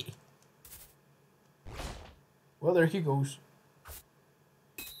 Hey! Well, there he goes.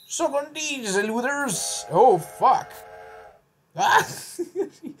 Suck on these, eluders! Oh, fuck. Ah!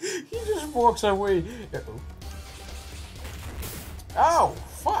 He just walks away. Uh-oh. Oh,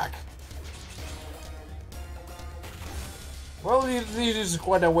 fuck. Well, this is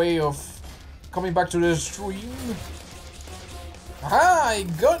quite a way of coming back to the stream. Aha! I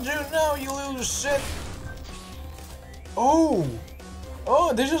got you now, you little shit! Oh!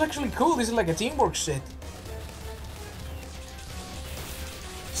 Oh, this is actually cool. This is like a teamwork shit.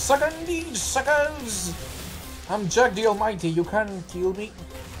 Suck on these suckers! I'm Jack the Almighty, you can't kill me.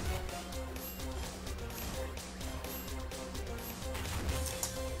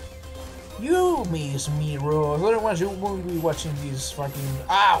 You miss me, Rose. Otherwise you won't be watching this fucking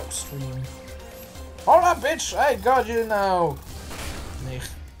stream. Hold up, bitch! I got you now! I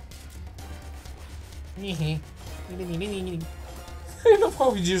love how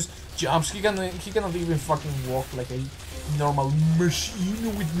he just jumps. He cannot even fucking walk like a normal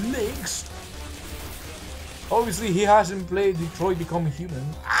machine with legs. Obviously, he hasn't played Detroit Become Human.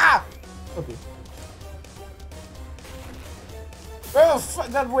 Ah! Okay. Oh, fuck,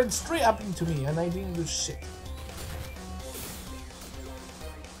 that went straight up into me and I didn't do shit.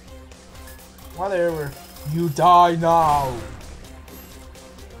 Whatever. You die now.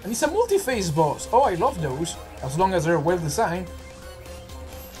 And it's a multi-phase boss. Oh, I love those. As long as they're well designed.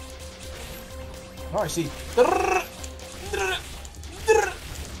 Oh, I see.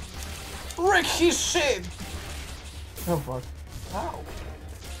 Wreck his shit! Oh, fuck. Ow.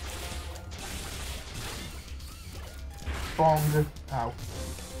 Bong. Ow.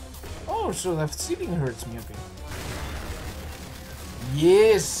 Oh, so that ceiling hurts me, okay.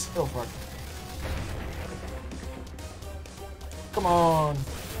 Yes! Oh, fuck. Come on.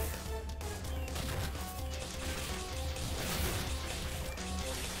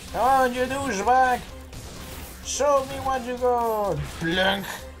 Come on, you douchebag! Show me what you got! Blunk!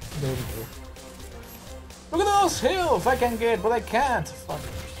 There we go. Look at those health I can get, but I can't! Fuck.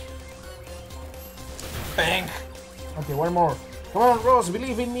 Bang! Okay, one more. Come on, Ross,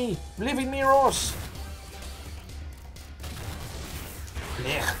 believe in me! Believe in me, Ross!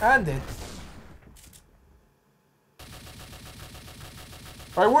 Blech, and it.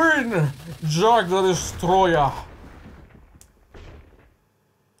 I win! Jack the Destroyer!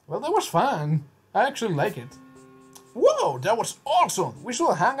 Well, that was fun. I actually like it. Whoa, that was awesome! We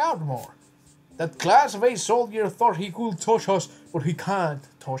should hang out more. That glass-faced soldier thought he could touch us, but he can't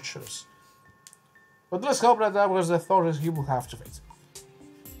touch us. But let's hope that was the thought he would have to face.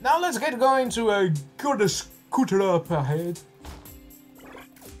 Now let's get going to a good scooter up ahead.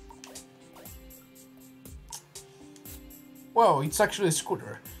 Whoa, it's actually a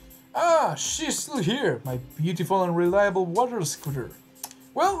scooter. Ah, she's still here, my beautiful and reliable water scooter.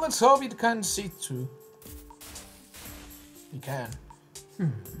 Well, let's hope it can see too. It can.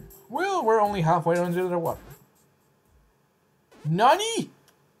 Well, we're only halfway under the water. Nani?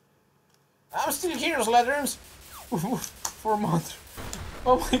 I'm still here, Slatterns. For a month.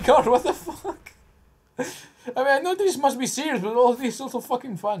 Oh my god, what the fuck? I mean, I know this must be serious, but all this is also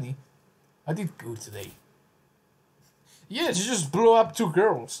fucking funny. I did good today. Yeah, she just blew up two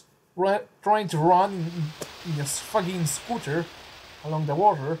girls. Trying to run in a fucking scooter along the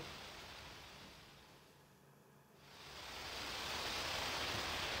water.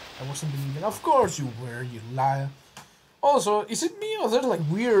 I wasn't believing. Of course you were, you liar. Also, is it me or there's like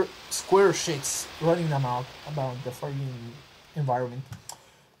weird square shits running about the fucking environment?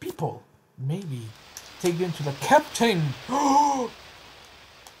 People, maybe take them to the captain.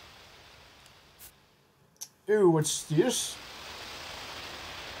 Ew, what's this?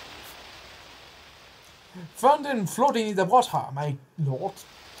 Found them floating in the water, my lord.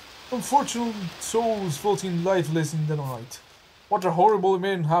 Unfortunate souls floating lifeless in the night. What a horrible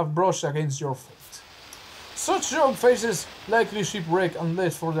men have brushed against your fate. Such young faces likely shipwreck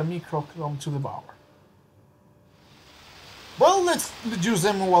unless for the microchrome to devour. Well, let's use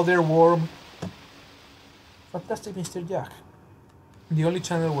them while they're warm. Fantastic Mr. Jack. The only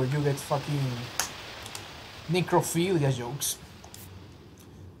channel where you get fucking necrophilia jokes.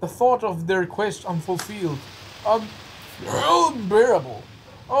 The thought of their quest unfulfilled. Unbearable.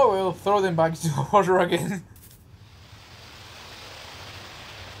 Oh well, throw them back into the water again.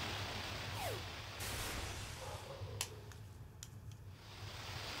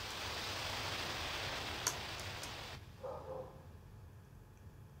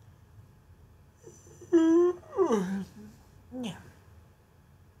 Yeah.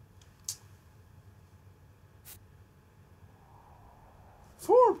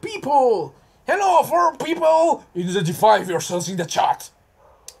 Four people! Hello, four people! Identify yourselves in the chat!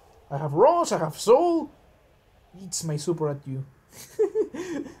 I have Ross, I have Soul. It's my super at you.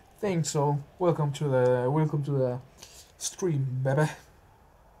 Thanks, Soul. Welcome to the stream, baby.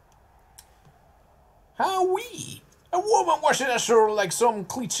 How we? A woman washing a shore like some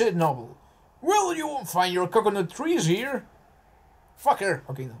cliched novel. Well, you won't find your coconut trees here. Fuck her.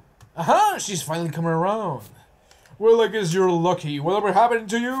 Okay, no. Aha, she's finally coming around. Well, I guess you're lucky. Whatever happened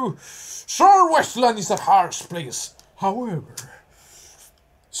to you? Sure, Westland is a harsh place. However,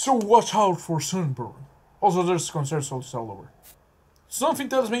 so watch out for sunburn. Also, there's concert souls all over. Something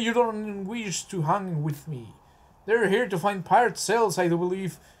tells me you don't wish to hang with me. They're here to find pirate cells, I do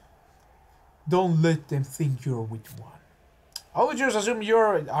believe. Don't let them think you're with one. I would just assume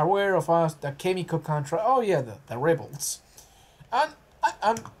you're aware of us, the chemical contra. Oh yeah, the rebels. And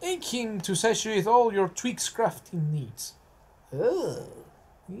I'm aching to satiate all your tweaks crafting needs. Oh,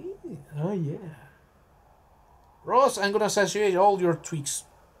 yeah. Oh yeah. Ross, I'm gonna satiate all your tweaks.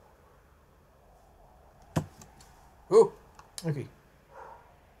 Oh, okay.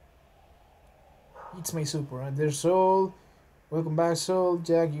 It's my super, and there's Soul. Welcome back, Soul.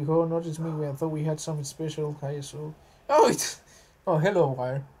 Jack, you ho noticed me. I thought we had something special. Hi, Soul. Oh, it's... Oh, hello,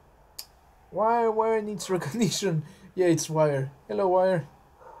 Wire. Wire needs recognition. Yeah, it's Wire. Hello, Wire.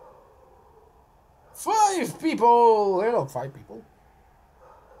 5 people! Hello, 5 people.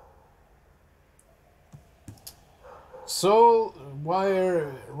 Soul,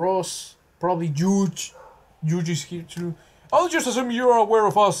 Wire, Ross, probably Juge. Juge is here too. I'll just assume you're aware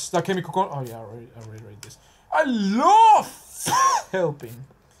of us, the chemical oh yeah, I already read this. I love helping.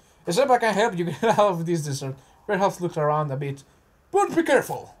 Except I can help you get out of this desert. Perhaps look around a bit. But be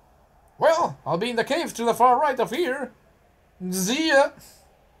careful. Well, I'll be in the cave to the far right of here. See ya.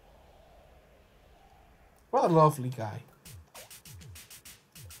 What a lovely guy.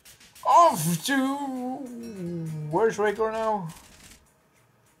 Off to... Where's Raker now?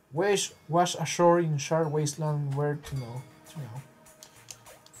 Wash ashore in Shard Wasteland. Where to know?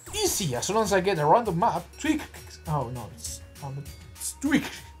 Easy, as long as I get a random map. Tweak... Oh no, it's tweak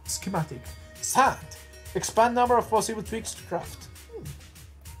schematic. Sand. Expand number of possible tweaks to craft.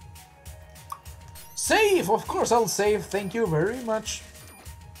 Save! Of course I'll save. Thank you very much.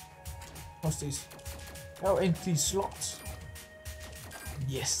 What's this? Oh, empty slots.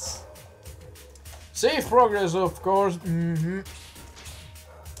 Yes. Save progress, of course.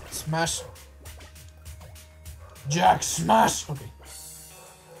 Smash. Jack, smash! Okay.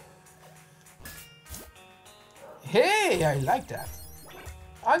 Hey, I like that.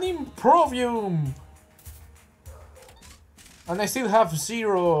 An improvium! And I still have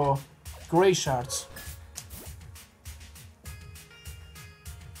 0 gray shards.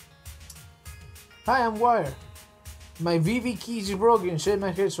 Hi, I'm Wire. My VV key is broken. Shake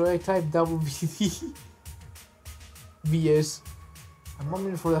my head, so I type WVD. VS. I'm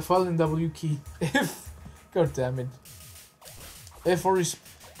aiming for the fallen W key. F. God damn it. F for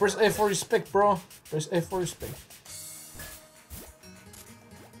press F for respect, bro. Press F for respect.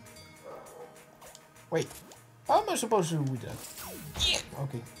 Wait. How am I supposed to do with that? Yeah.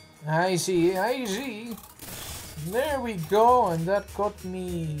 Okay. I see. I see. There we go. And that got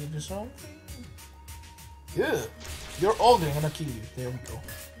me to something. Yeah. You're ugly. I'm gonna kill you. There we go.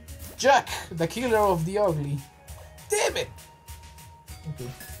 Jack, the killer of the ugly. Damn it.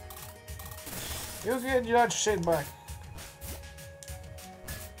 Okay. You get that shit back.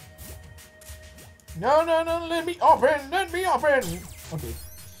 No, no, no, let me open! Let me open! Okay.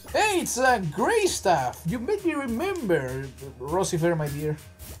 Hey, it's a grey staff! You made me remember, Rosifer, my dear.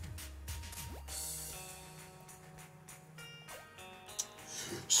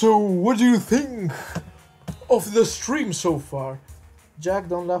 So, what do you think of the stream so far? Jack,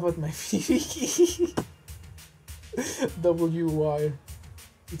 don't laugh at my VV. WY.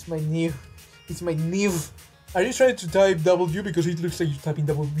 It's my new. It's my new. Are you trying to type W because it looks like you're typing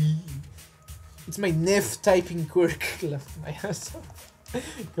W? It's my Nef typing quirk left my ass.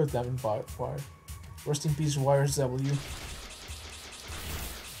 God damn it, Wire. Rest in peace, Wires W.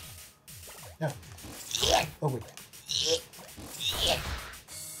 No. Oh wait.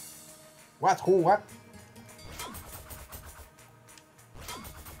 What? Who? What?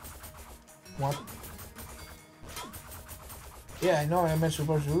 What? Yeah, I know I'm not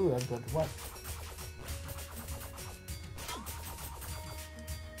supposed to do that, but what?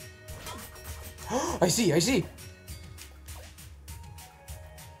 I see, I see!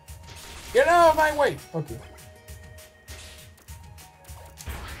 Get out of my way! Okay.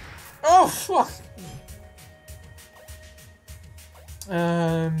 Oh, fuck!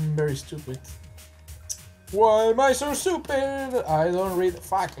 I'm very stupid. Why am I so stupid? I don't read.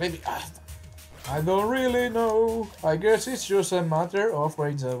 Fuck, let me. I don't really know. I guess it's just a matter of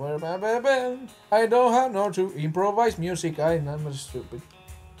words. I don't have no to improvise music. I'm not stupid.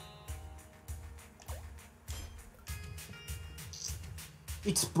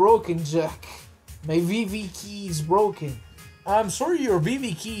 It's broken, Jack. My VV key is broken. I'm sorry your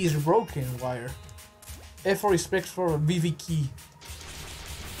VV key is broken, Wire. F for respect for VV key.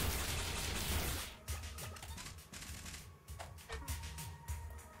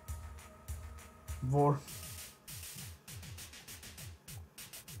 Vor.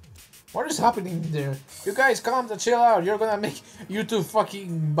 What is happening there? You guys calm to chill out. You're gonna make YouTube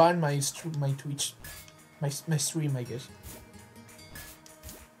fucking ban my Twitch. My stream, I guess.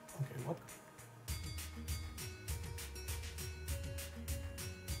 Okay, what?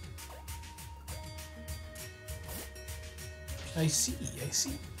 I see, I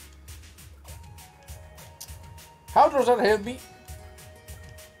see. How does that help me?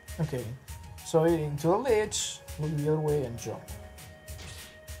 Okay, so into the ledge, look the other way and jump.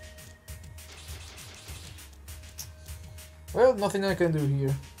 Well, nothing I can do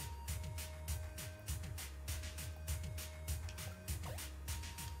here.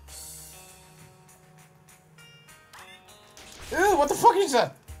 Ew, what the fuck is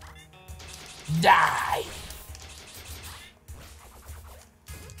that? Die!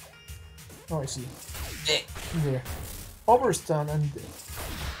 Oh, I see. There. Overstun and dead.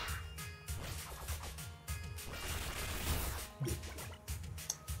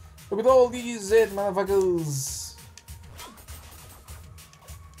 Look at all these dead motherfuckers.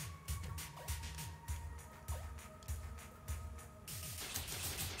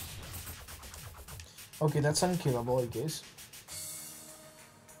 Okay, that's unkillable, I guess.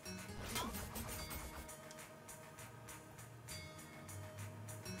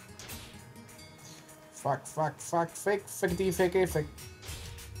 Fuck, fuck, fuck, fake, fakey, fakey, fake.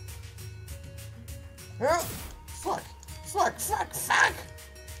 Fuck, fuck, fuck, fuck!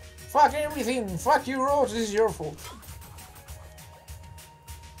 Fuck everything! Fuck you, Rose, this is your fault.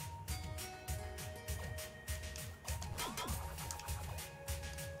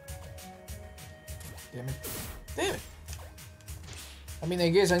 Damn it. Damn it! I mean, I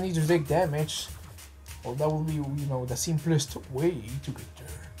guess I need to take damage. Well, that will be, you know, the simplest way to get there.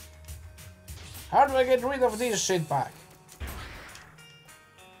 How do I get rid of this shit back?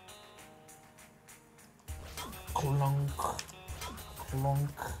 Clunk. Clunk.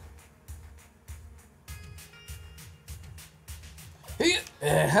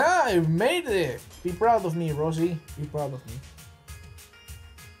 I made it! Be proud of me, Rosie. Be proud of me.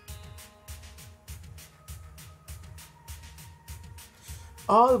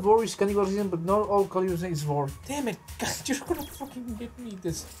 All Vor is cannibalism, but not all cannibalism is Vor. Damn it! God, you're gonna fucking get me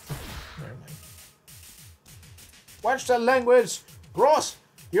this. Never mind. Watch that language! Ross!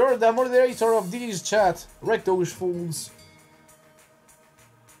 You're the moderator of this chat. Wreck those fools.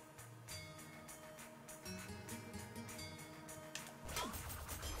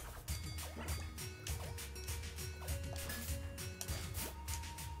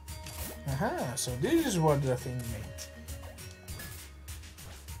 Aha, so this is what the thing meant.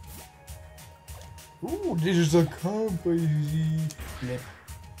 Ooh, this is a company. Flip.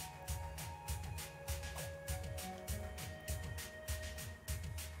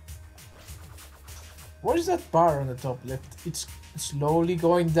 What is that bar on the top left? It's slowly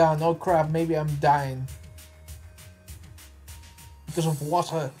going down. Oh crap, maybe I'm dying. Because of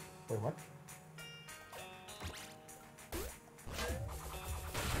water. Wait, what?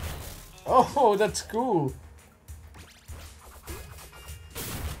 Oh, that's cool.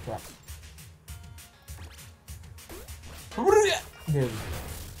 Crap. There we go.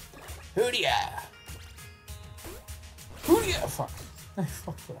 Hoodia! Hoodia! Fuck. I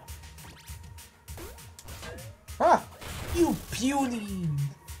fucked it up. Ah! You puny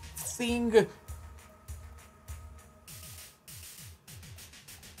thing!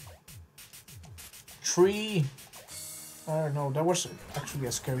 Tree! I don't know, that was actually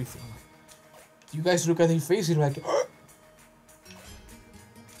a scary thing. You guys look at his face, he's like...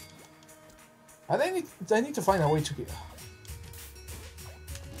 I need to find a way to get...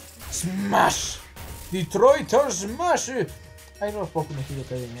 Smash! Detroiter smash! I love Boku no Hero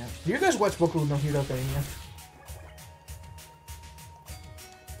Academia. Do you guys watch Boku no Hero Academia?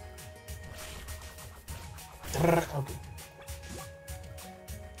 Okay.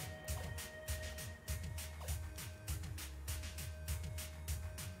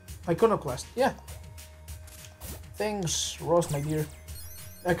 Iconoclast, yeah. Thanks, Ross, my dear.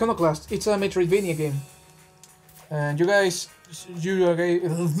 Iconoclast, it's a Metroidvania game. And you guys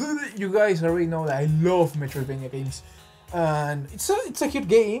already know that I love Metroidvania games. And it's a cute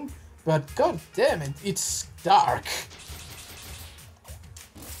game, but god damn it, it's dark.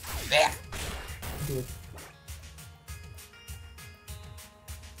 Dude.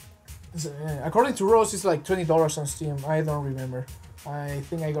 So, according to Ross, it's like $20 on Steam. I don't remember. I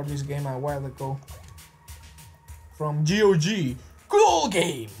think I got this game a while ago. From GOG. Cool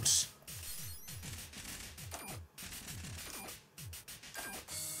Games!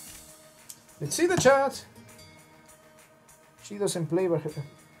 Let's see the chat. She doesn't play by her.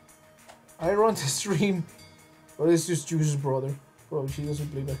 I run the stream. Or it's just Juice's brother. Probably she doesn't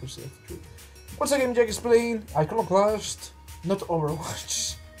play by herself. True. What's the game Jack is playing? Iconoclast. Not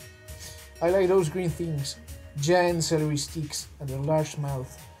Overwatch. I like those green things. Giant celery sticks and a large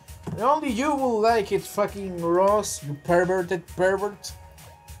mouth. And only you will like it, fucking Ross, you perverted pervert.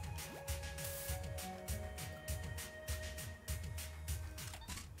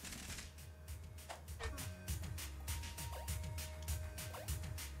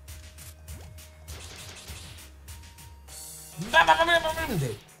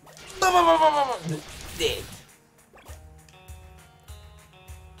 Dead.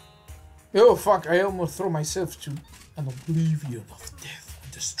 Oh fuck, I almost throw myself to an oblivion of death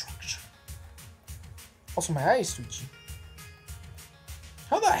and destruction. Also my eyes twitchy.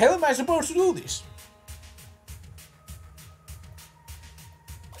 How the hell am I supposed to do this?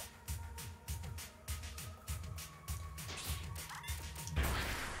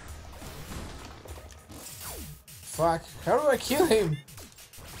 Fuck, how do I kill him?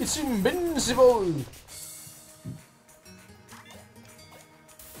 It's invincible!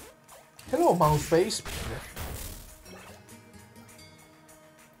 Hello, mouth face.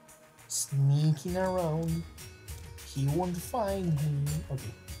 Sneaking around. He won't find me.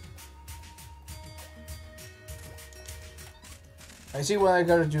 Okay. I see what I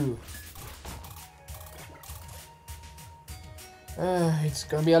gotta do. It's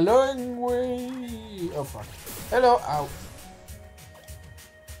gonna be a long way. Oh fuck. Hello, ow.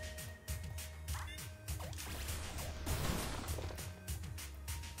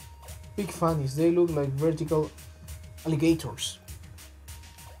 Big funnies, they look like vertical alligators.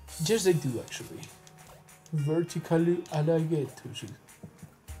 Yes, they do actually. Vertically alligators.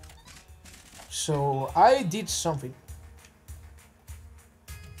 So I did something,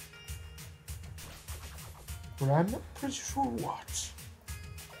 but I'm not pretty sure what.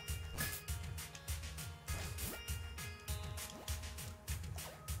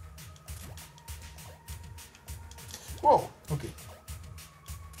 Whoa, okay.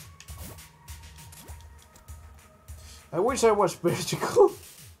 I wish I was vertical.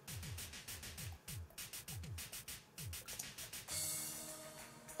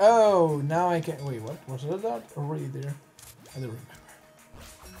 Oh, now I can. Wait, what? Was that already there? I don't remember.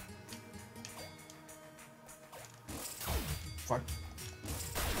 Fuck.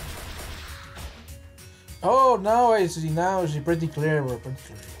 Oh, now I see. Now it's pretty clever. Pretty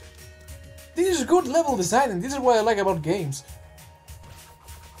clever. This is good level design, and this is what I like about games.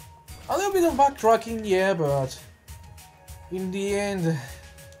 A little bit of backtracking, yeah, but in the end,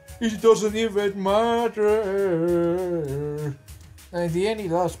 it doesn't even matter. And in the end, it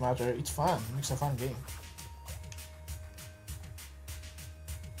does matter. It's fun. It's a fun game.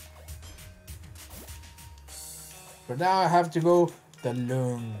 But now I have to go the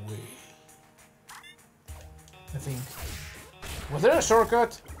long way. I think. Was there a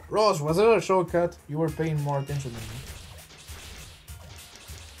shortcut? Ross, was there a shortcut? You were paying more attention than me.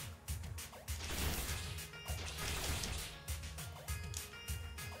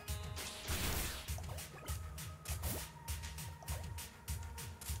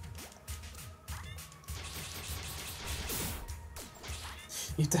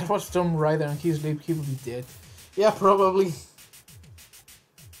 If that was Tomb Raider and his sleep, he would be dead. Yeah, probably.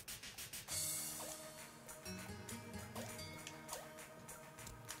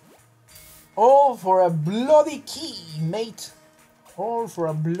 for a bloody key, mate. All for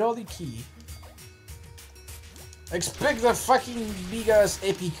a bloody key. Expect the fucking big ass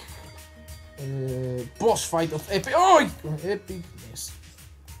epic boss fight of epicness.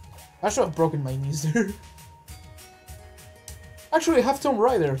 I should have broken my knees there. Actually, I have Tomb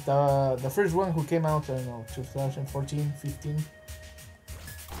Raider, the first one who came out, I don't know, 2014, 15.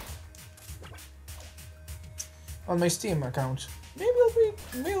 On my Steam account. Maybe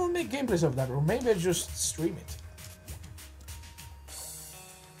I'll make gameplays of that, or maybe I'll just stream it.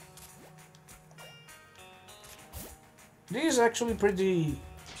 This is actually pretty...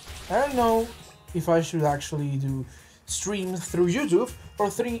 I don't know if I should actually do streams through YouTube or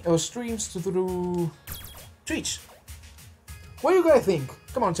streams through Twitch. What do you guys think?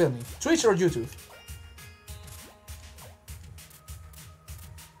 Come on, tell me. Twitch or YouTube?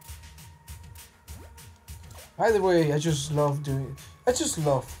 Either way, I just love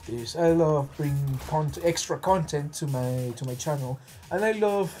this. I love bringing extra content to my channel, and I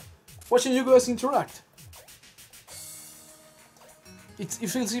love watching you guys interact. It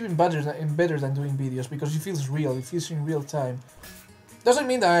feels even better than doing videos because it feels real. It feels in real time. Doesn't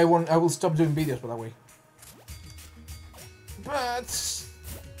mean that I will stop doing videos, by the way. But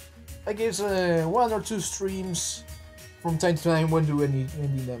I guess 1 or 2 streams from time to time won't do any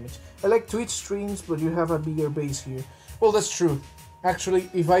damage. I like Twitch streams, but you have a bigger base here. Well, that's true.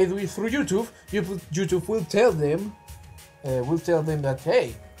 Actually, if I do it through YouTube, YouTube will tell them that,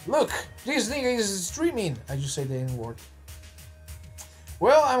 hey, look, this nigga is streaming. I just say the N-word.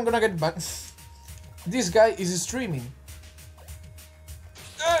 Well, I'm gonna get back. This guy is streaming.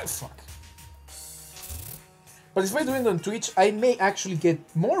 Fuck. But if I do it on Twitch, I may actually get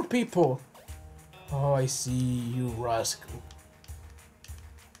more people. Oh, I see, you rascal.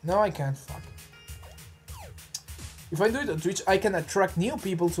 No, I can't, fuck. If I do it on Twitch, I can attract new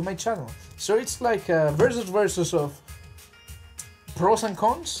people to my channel. So it's like a versus of pros and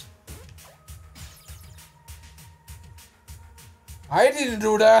cons. I didn't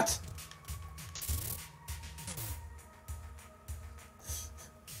do that!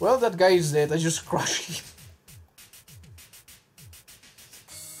 Well, that guy is dead, I just crushed him.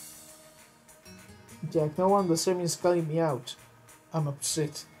 Jack, no one the same is calling me out. I'm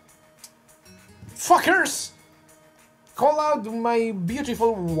upset. Fuckers! Call out my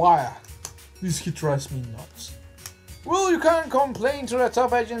beautiful wire. This kid drives me nuts. Well, you can't complain to the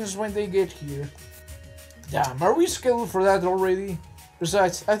top agents when they get here. Damn, are we scheduled for that already?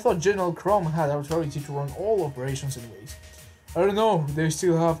 Besides, I thought General Chrome had authority to run all operations anyways. I don't know, they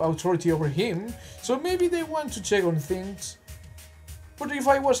still have authority over him, so maybe they want to check on things. But if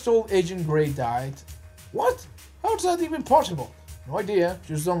I was told Agent Grey died... What? How's that even possible? No idea,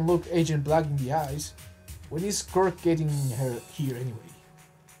 just don't look Agent Black in the eyes. When is Kirk getting her here anyway?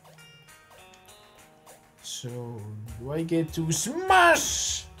 So, do I get to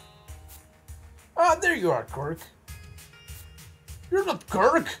smash? Ah, there you are, Kirk. You're not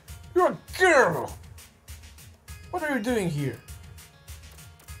Kirk! You're a girl! What are you doing here?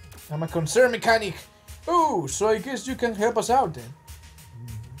 I'm a concerned mechanic. Oh, so I guess you can help us out then.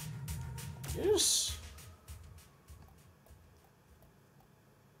 Yes.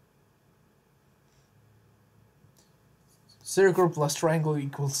 Circle plus triangle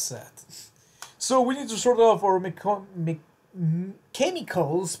equals set. So we need to sort off our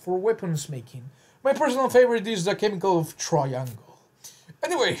chemicals for weapons making. My personal favorite is the chemical of triangle.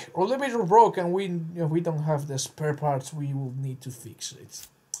 Anyway, our elevator broke and we don't have the spare parts. We will need to fix it.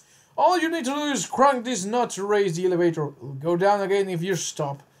 All you need to do is crank this nut to raise the elevator. It'll go down again if you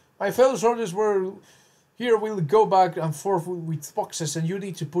stop. My fellow soldiers will go back and forth with boxes, and you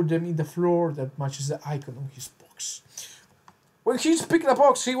need to put them in the floor that matches the icon on his box. When he's picked a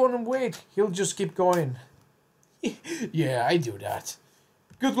box, he won't wait. He'll just keep going. Yeah, I do that.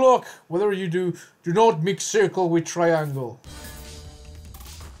 Good luck. Whatever you do, do not mix circle with triangle.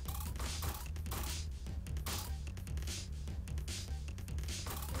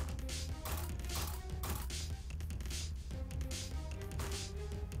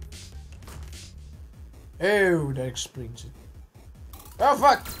 Oh, that explains it. Oh,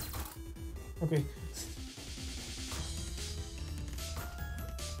 fuck! Okay.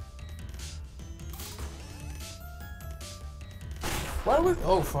 Why would...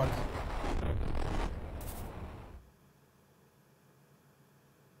 Oh, fuck.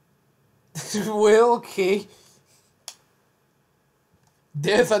 Well, okay.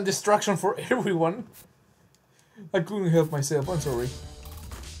 Death and destruction for everyone. I couldn't help myself, I'm sorry.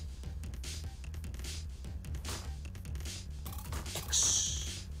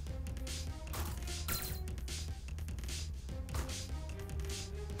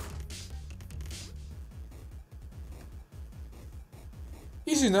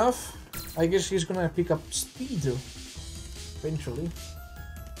 easy enough. I guess he's gonna pick up speed eventually.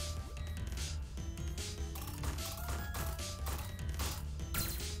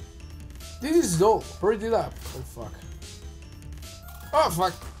 This is dull. Hurry it up. Oh fuck. Oh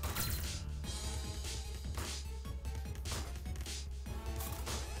fuck.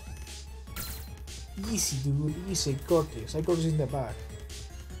 Easy dude, easy. Got this. I got this in the back.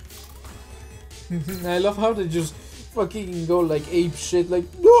 I love how they just fucking go like ape shit, like,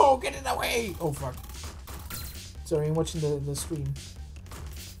 no, get it away! Oh fuck. Sorry, I'm watching the stream.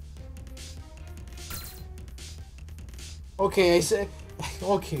 Okay, I said,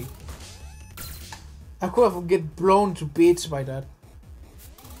 okay. I could have get blown to bits by that.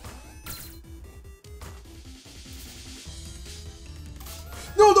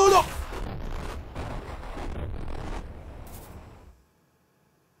 No, no, no!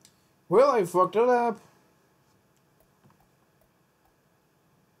 Well, I fucked it up.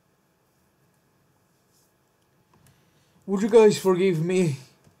 Would you guys forgive me?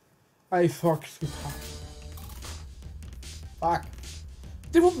 I fucked it up. Fuck.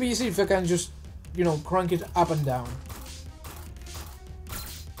 It would be easy if I can just, you know, crank it up and down.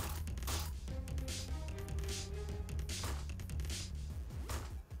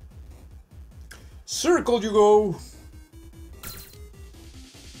 Circle you go!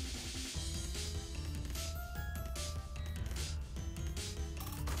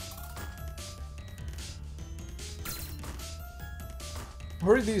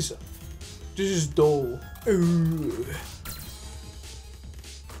 Hurry this is dull. Ooh.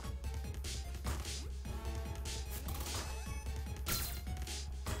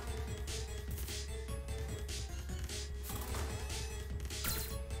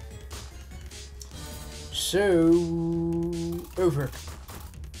 So over.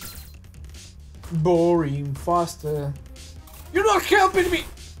 Boring, faster. You're not helping me.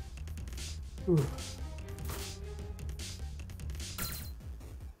 Ooh.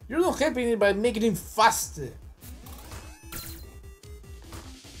 You're not helping it by making him faster.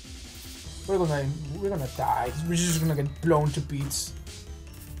 We're gonna die. We're just gonna get blown to bits.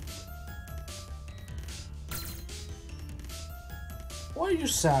 Why are you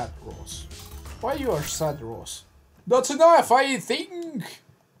sad, Ross? Why you are sad, Ross? That's enough, I think.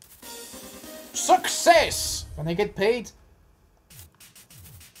 Success! Can I get paid?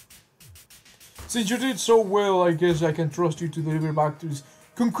 Since you did so well, I guess I can trust you to deliver back to this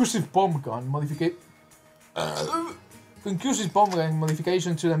concussive bomb gun modification. Concussive bomb gun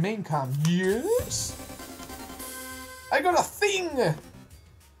modification to the main camp. Yes? I got a thing!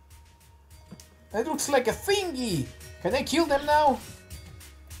 It looks like a thingy! Can I kill them now?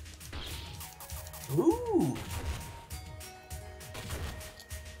 Ooh!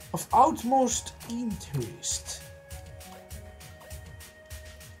 Of utmost interest.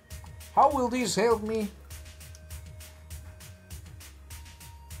 How will this help me?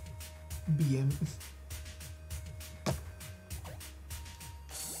 BM.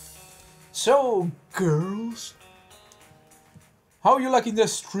 So, girls, how you liking the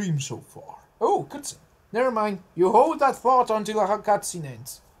stream so far? Oh, cutscene. Never mind. You hold that thought until a cutscene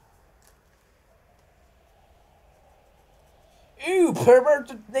ends. You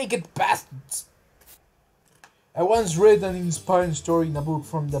perverted naked bastards! I once read an inspiring story in a book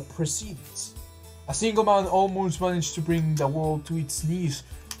from the Precedents. A single man almost managed to bring the world to its knees,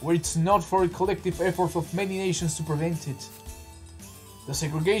 were it not for a collective effort of many nations to prevent it. The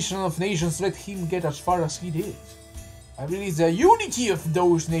segregation of nations let him get as far as he did. I believe it's the unity of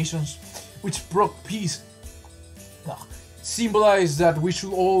those nations which brought peace symbolize that we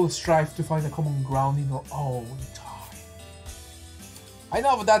should all strive to find a common ground in our own time. I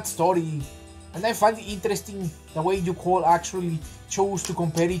know that story, and I find it interesting the way you all actually chose to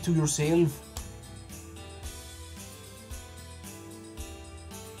compare it to yourself.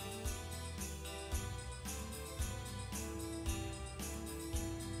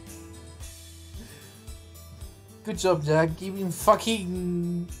 Good job, Jack, giving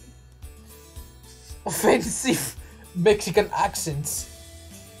fucking offensive Mexican accents.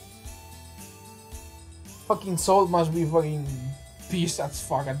 Fucking Soul must be fucking pissed as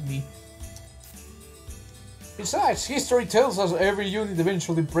fuck at me. Besides, history tells us every unit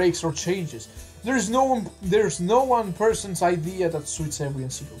eventually breaks or changes. There's no one person's idea that suits every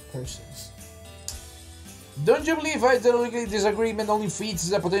single person's. Don't you believe ideological disagreement only feeds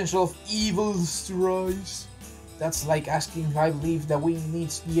the potential of evils to rise? That's like asking if I believe the wind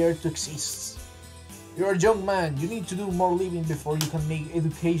needs the earth to exist. You're a young man, you need to do more living before you can make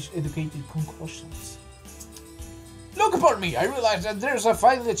educated conclusions. Look upon me, I realize that there's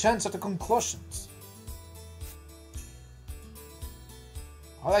finally a chance at the conclusions.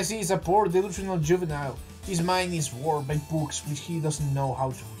 All I see is a poor delusional juvenile. His mind is warped by books which he doesn't know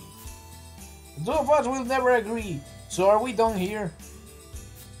how to read. The two of us will never agree, so are we done here?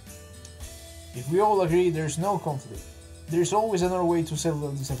 If we all agree, there's no conflict. There's always another way to settle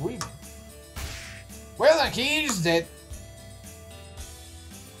a disagreement. Well, then he's dead.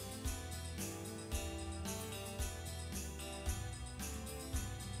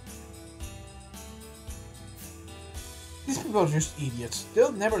 These people are just idiots.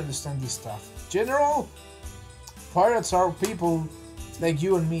 They'll never understand this stuff. General, pirates are people like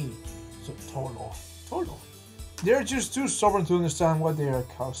you and me. So, Tolo. They're just too stubborn to understand what they are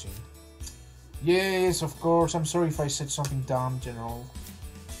causing. Yes, of course. I'm sorry if I said something dumb, General.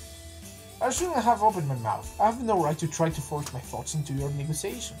 I shouldn't have opened my mouth. I have no right to try to force my thoughts into your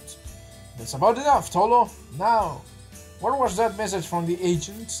negotiations. That's about enough, Tolo. Now, what was that message from the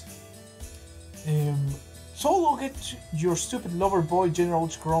agent? Tolo, get your stupid lover boy General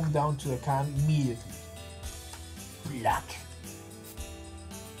Scrum down to the camp immediately. Black.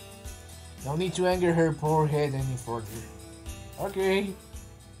 No need to anger her poor head any further. Okay.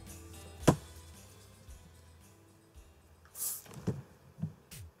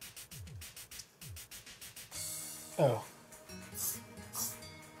 Oh.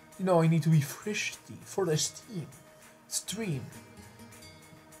 You know, I need to be thirsty for the stream.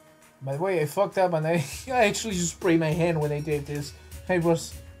 By the way, I fucked up and I actually just sprayed my hand when I did this. It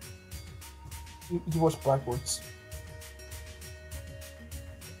was backwards.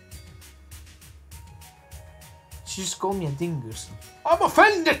 She just called me a dingus. I'm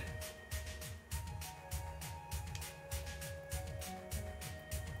offended!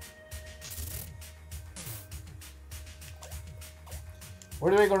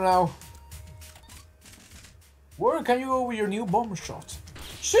 Where do I go now? Where can you go with your new bomb shot?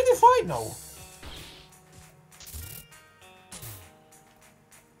 Shit if I know!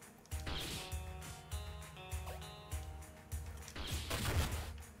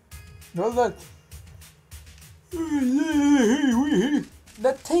 Well,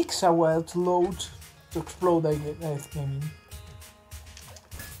 that takes a while to load, to explode, I mean.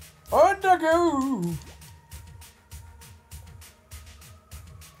 On the go!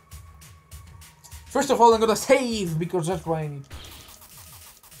 First of all, I'm gonna save, because that's what I need.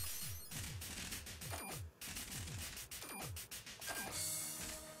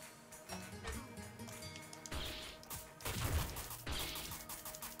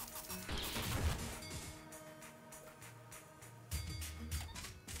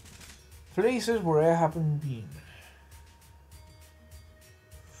 Places where I haven't been.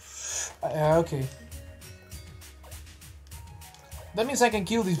 Okay. That means I can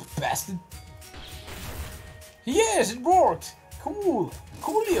kill this bastard. Yes, it worked! Cool!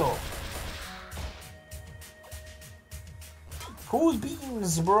 Coolio! Cool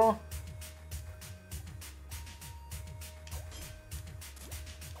beans, bro!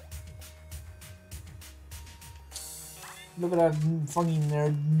 Look at that fucking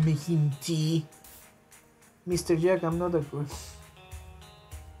nerd making tea. Mr. Jack, I'm not a good.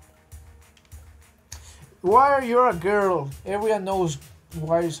 Why are you a girl? Everyone knows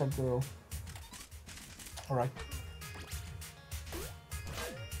why is a girl. Alright.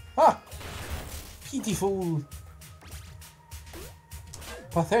 Ah! Pitiful.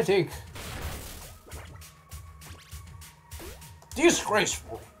 Pathetic.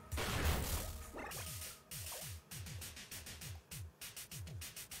 Disgraceful.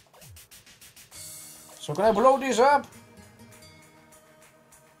 So can I blow this up?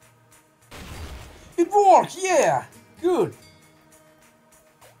 It worked, yeah! Good.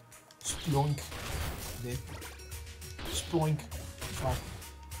 Sploink. Dead. Sploink. Fuck.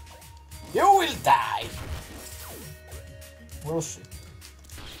 You will die! Well shit.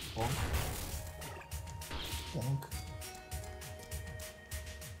 Bonk. Bonk.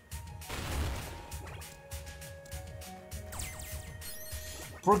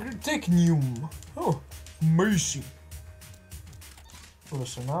 Technium. Oh, mercy. Oh,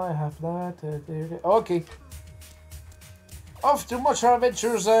 so now I have that. Okay. After much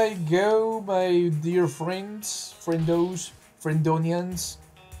adventures, I go, my dear friends, friendos, friendonians,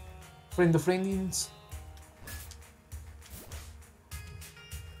 friendins.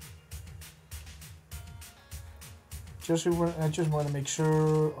 I just want to make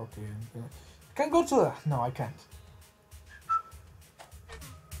sure. Okay, I can go to the. No, I can't.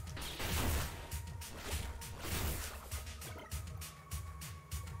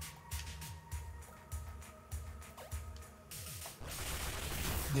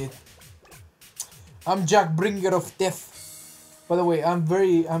 I'm Jack, bringer of death. By the way, I'm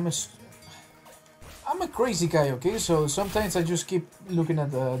a crazy guy, okay? So sometimes I just keep looking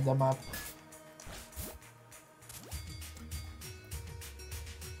at the map.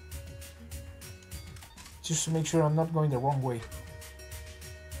 Just to make sure I'm not going the wrong way.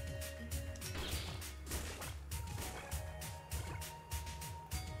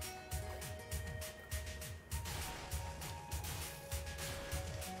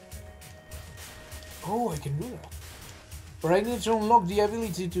 Oh, I can do that. But I need to unlock the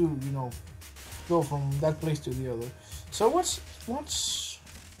ability to, you know, go from that place to the other. So what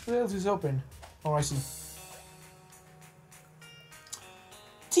else is open? Oh, I see.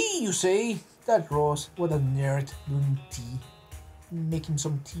 Tea, you say? That Ross, what a nerd doing tea. Making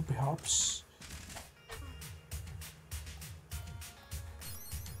some tea, perhaps.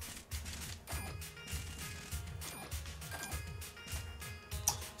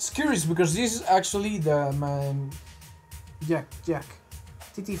 It's curious because this is actually the man. Jack.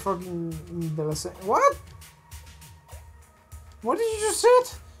 TT fucking. What? What did you just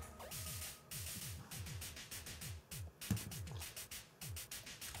say?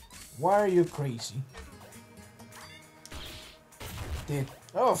 Why are you crazy? Dead.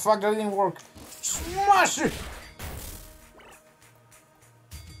 Oh fuck, that didn't work. Smash it!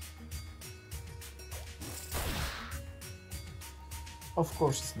 Of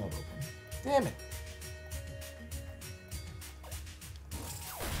course it's not open. Damn it.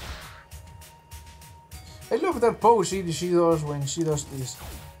 I love that pose she does when she does this.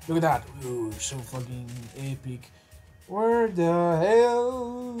 Look at that. Ooh, so fucking epic. Where the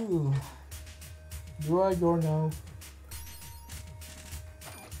hell do I go now?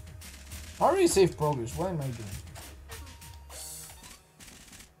 I already saved progress. What am I doing?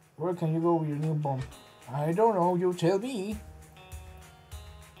 Where can you go with your new bomb? I don't know. You tell me.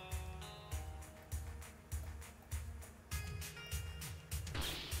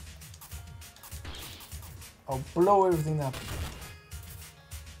 I'll blow everything up.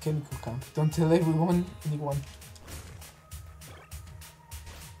 Chemical camp. Don't tell anyone.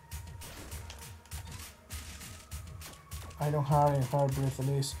 I don't have a hard breath at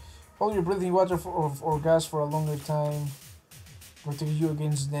least. Hold your breathing water or gas for a longer time. Protect you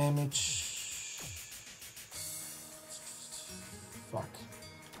against damage. Fuck.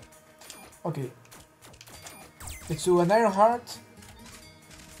 Okay. Let's do an iron heart.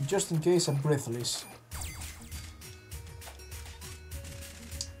 Just in case I'm breathless.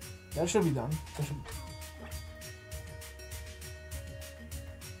 That should be done.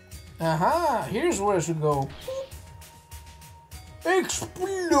 Aha! Here's where I should go.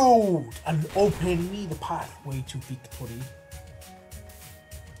 Explode! And open me the pathway to victory.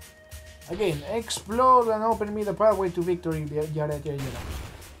 Again, explode and open me the pathway to victory. Yada. Ew,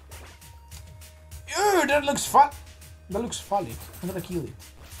 that looks phallic. I'm gonna kill it.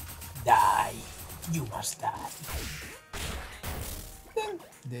 Die. You must die. Then,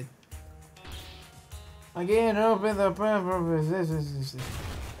 dead. Again, open the pathway. This.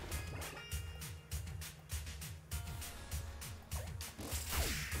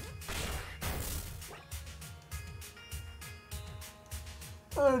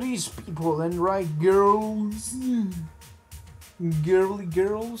 Are these people and right, girls? Girly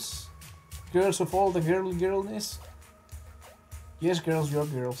girls? Girls of all the girlness? Yes, girls, you're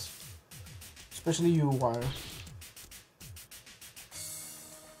girls. Especially you, Wire.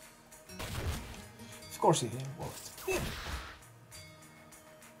 Of course it didn't work. Yeah.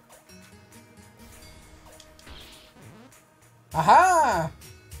 Aha!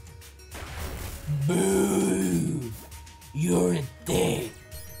 Boo! You're dead.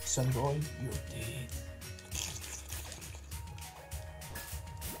 Son boy, you're dead.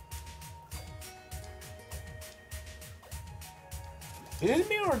 Is it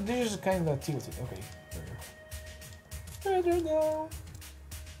me or this is kind of tilted? Okay. Better now.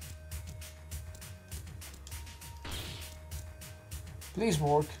 Please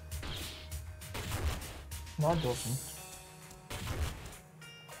work. No, it doesn't.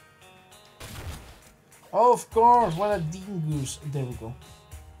 Oh, of course, what a dingus. There we go.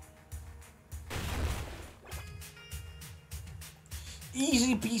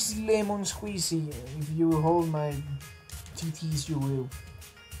 Easy peasy lemon squeezy. If you hold my TTs, you will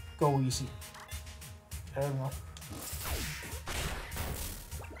go easy. I don't know.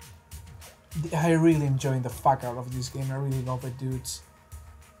 I really enjoying the fuck out of this game. I really love it, dudes.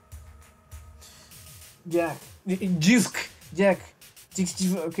 Jack. Jack.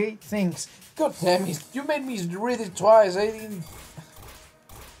 60, okay, thanks. God damn it, you made me read it twice. I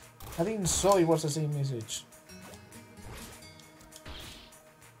didn't saw it was the same message.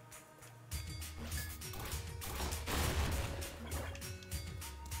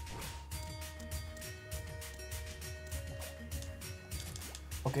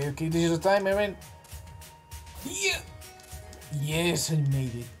 Okay, okay, this is the time, my man. Yeah. Yes, I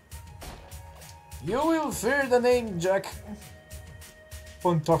made it. You will fear the name Jack.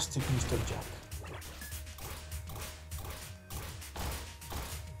 Fantastic, Mr. Jack.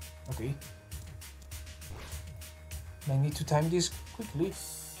 Okay. I need to time this quickly.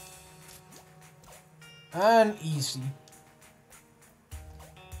 And easy.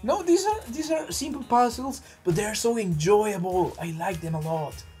 No, these are simple puzzles, but they're so enjoyable. I like them a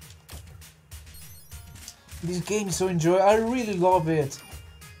lot. This game is so enjoyable. I really love it.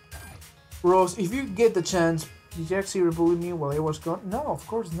 Rose, if you get the chance, did Jack seriously bully me while I was gone? No, of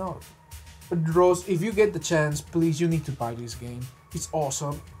course not. But Rose, if you get the chance, please, you need to buy this game. It's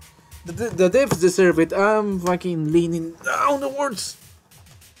awesome. The devs deserve it. I'm fucking leaning downwards.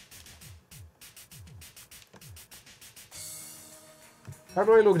 How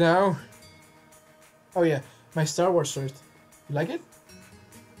do I look now? Oh yeah, my Star Wars shirt. You like it?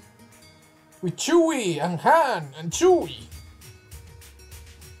 With Chewie and Han and Chewie.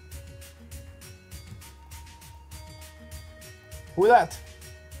 Who that?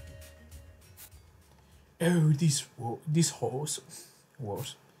 Oh, this horse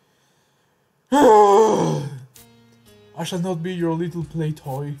was. I shall not be your little play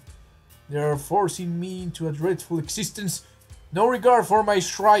toy. They are forcing me into a dreadful existence. No regard for my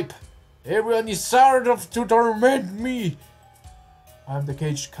stripe. Everyone is tired to torment me. I am the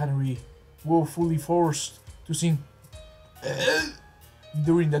caged canary, woefully forced to sing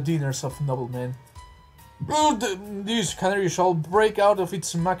during the dinners of noblemen. This canary shall break out of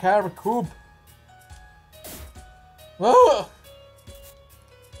its macabre coop. Ah!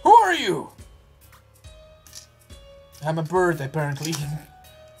 Who are you? I'm a bird, apparently.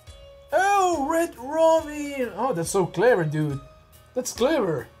 Oh, Red Robin! Oh, that's so clever, dude. That's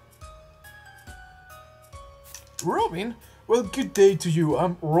clever. Robin? Well, good day to you.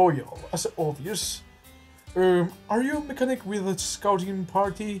 I'm Royal, as obvious. Are you a mechanic with a scouting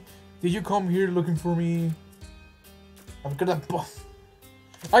party? Did you come here looking for me? I've got a bomb.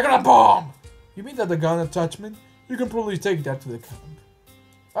 I got a bomb! You mean that the gun attachment? You can probably take that to the camp.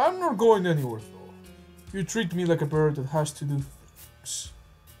 I'm not going anywhere, though. You treat me like a bird that has to do things.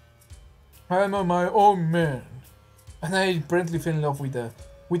 I'm on my own man. And I apparently fell in love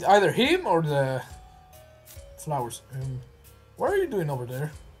with either him or the flowers. What are you doing over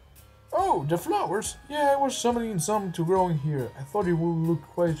there? Oh, the flowers? Yeah, I was summoning some to grow in here. I thought it would look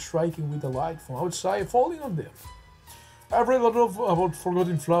quite striking with the light from outside falling on them. I've read a lot about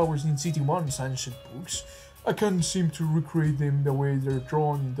forgotten flowers in City 1's ancient books. I can't seem to recreate them the way they're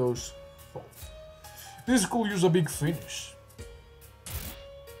drawn in those thoughts. This could use a big finish.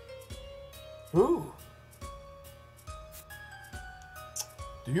 Ooh.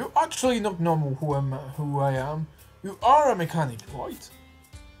 Do you actually not know who I am? You are a mechanic, right?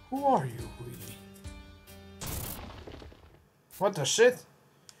 Who are you, really? What the shit?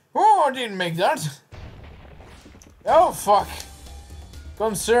 Oh, I didn't make that. Oh, fuck.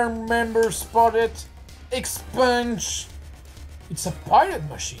 Concerned member spotted. Expunge. It's a pirate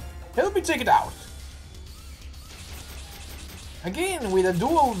machine. Help me take it out. Again, with a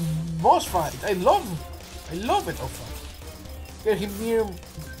dual boss fight. I love it. Oh, fuck. Get him near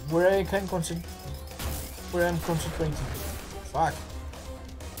where I can where I'm concentrating. Fuck.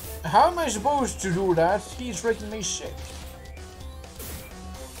 How am I supposed to do that? He's wrecking my shit.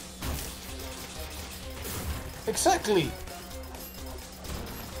 Exactly.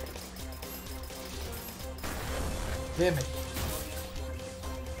 Damn it.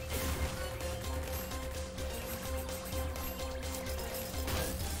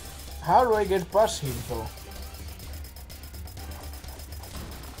 How do I get past him though?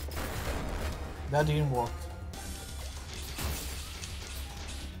 That didn't work.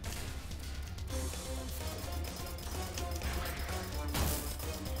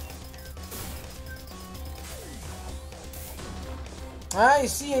 I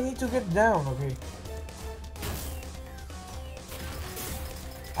see, I need to get down, okay.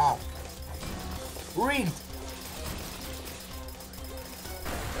 Ow. Rigged!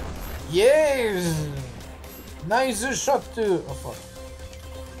 Yes! Nice shot too! Oh fuck.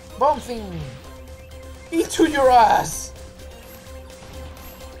 Bomb thing! Into your ass!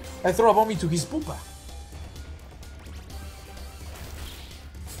 I throw a bomb into his poopa.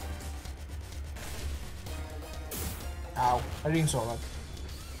 Ow, I didn't saw that.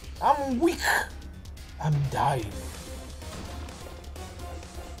 I'm weak! I'm dying.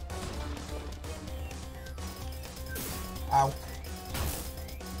 Ow.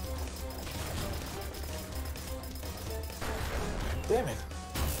 Damn it.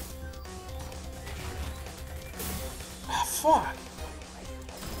 Ah, fuck.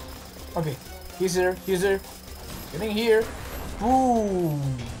 Okay, he's there, getting here.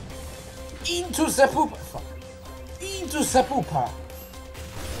 Boom! Into the poop! Fuck. Into the poopa!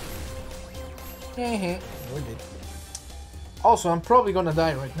 We're dead. Also, I'm probably gonna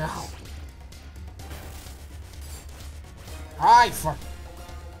die right now. Ay, fuck.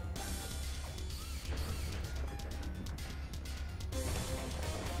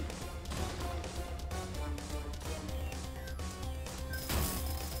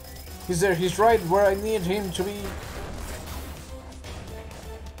 He's there, he's right where I need him to be.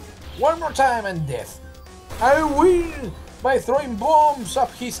 One more time and death. I win by throwing bombs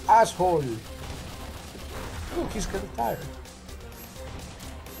up his asshole. Look, he's getting tired.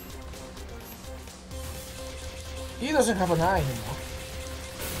 He doesn't have an eye anymore.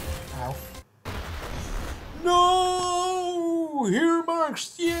 Ow. No! Here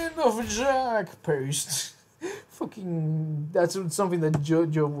marks the end of Jack Post. Fucking, that's something that Joe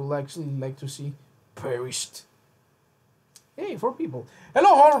will actually like to see. Perished. Hey, 4 people.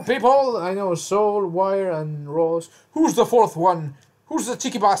 Hello, 4 people! I know Soul, Wire, and Ross. Who's the 4th one? Who's the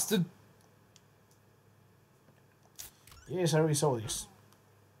cheeky bastard? Yes, I already saw this.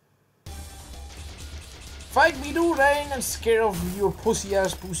 Fight me, dude! I ain't scared of your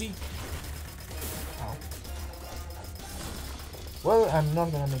pussy-ass pussy. Ow. Well, I'm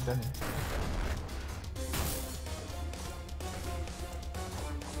not gonna make that in.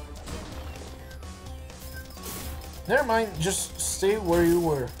 Never mind, just stay where you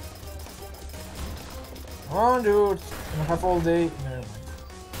were. Come on, dude. I don't have all day. Never mind.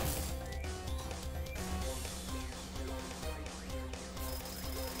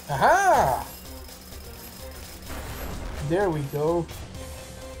 Aha! There we go.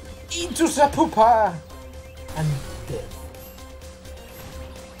 Into the poopa! And dead.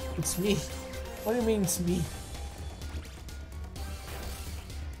 It's me. What do you mean it's me?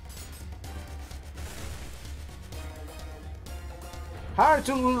 Hard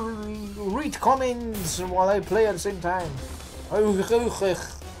to read comments while I play at the same time.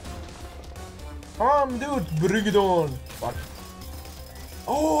 Come, dude, bring it on. What?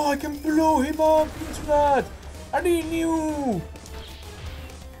 Oh, I can blow him up into that. I didn't knew.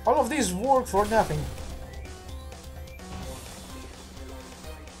 All of this work for nothing.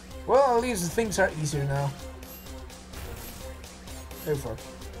 Well, at least things are easier now. Oh fuck.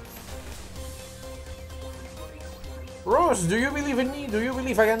 Ross, do you believe in me? Do you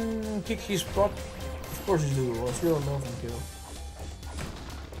believe I can kick his butt? Of course you do, Ross. You're a loving kill.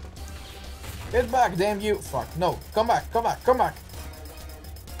 Get back, damn you! Fuck, no. Come back, come back, come back!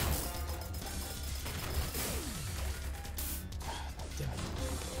 Damn it.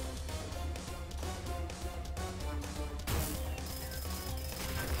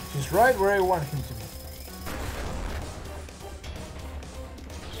 He's right where I want him to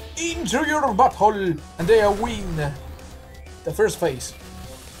be. Into your butthole! And they win! The first phase.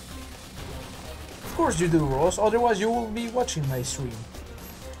 Of course you do, Ross, otherwise you will be watching my stream.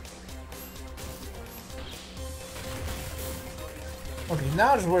 Okay,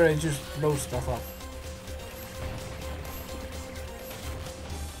 now is where I just blow stuff up.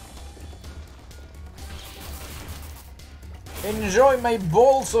 Enjoy my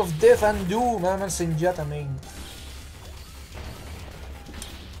balls of death and doom, I'm a Senjata main.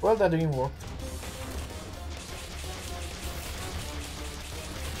 Well, that didn't work.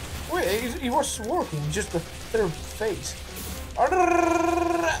 Wait, it was working, just the third phase.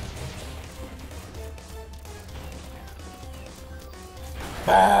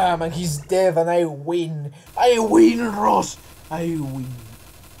 Bam! And he's dead and I win! I win, Ross! I win.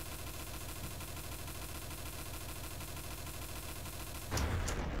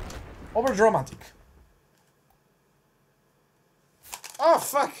 Over dramatic. Oh,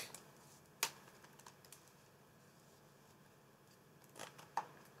 fuck!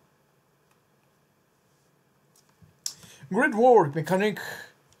 Great work, mechanic.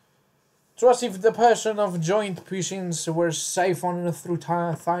 Trust if the passion of joint pissions were siphoned through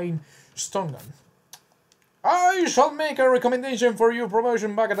fine stone gun. I shall make a recommendation for your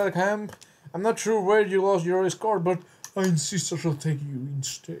promotion back at the camp. I'm not sure where you lost your escort, but I insist I shall take you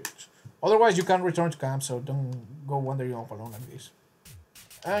instead. Otherwise, you can't return to camp, so don't go wandering off alone like this.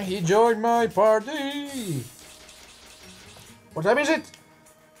 And he joined my party! What time is it?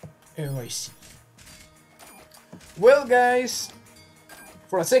 Oh, I see. Well, guys,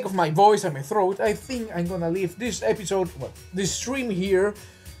 for the sake of my voice and my throat, I think I'm gonna leave this episode, well, this stream here.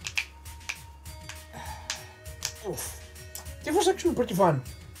 Oof. It was actually pretty fun.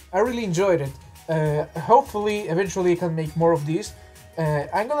 I really enjoyed it. Hopefully, eventually I can make more of these.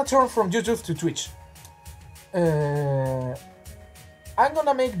 I'm gonna turn from YouTube to Twitch. I'm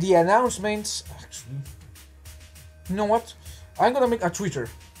gonna make the announcements. Actually, you know what? I'm gonna make a Twitter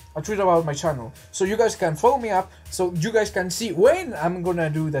about my channel, so you guys can follow me up, so you guys can see when I'm gonna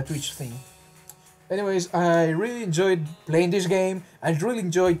do the Twitch thing. Anyways, I really enjoyed playing this game. I really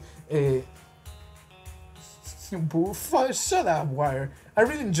enjoyed. Shut up, Wire. I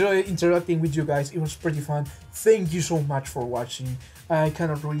really enjoyed interacting with you guys. It was pretty fun. Thank you so much for watching. I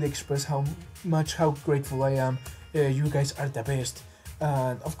cannot really express how grateful I am. You guys are the best.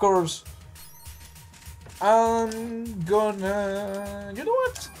 And of course, I'm gonna. You know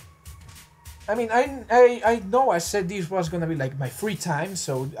what? I mean, I know I said this was gonna be like my free time,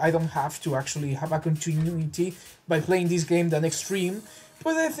 so I don't have to actually have a continuity by playing this game the next stream.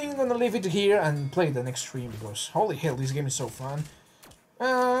 But I think I'm gonna leave it here and play the next stream because holy hell, this game is so fun.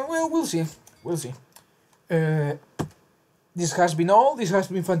 Well, we'll see. We'll see. This has been all. This has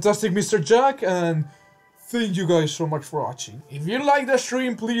been fantastic, Mr. Jack, and thank you guys so much for watching. If you like the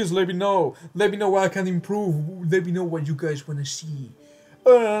stream, please let me know. Let me know what I can improve. Let me know what you guys wanna see.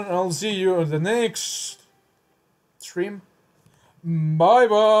 And I'll see you on the next stream. Bye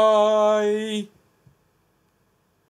bye.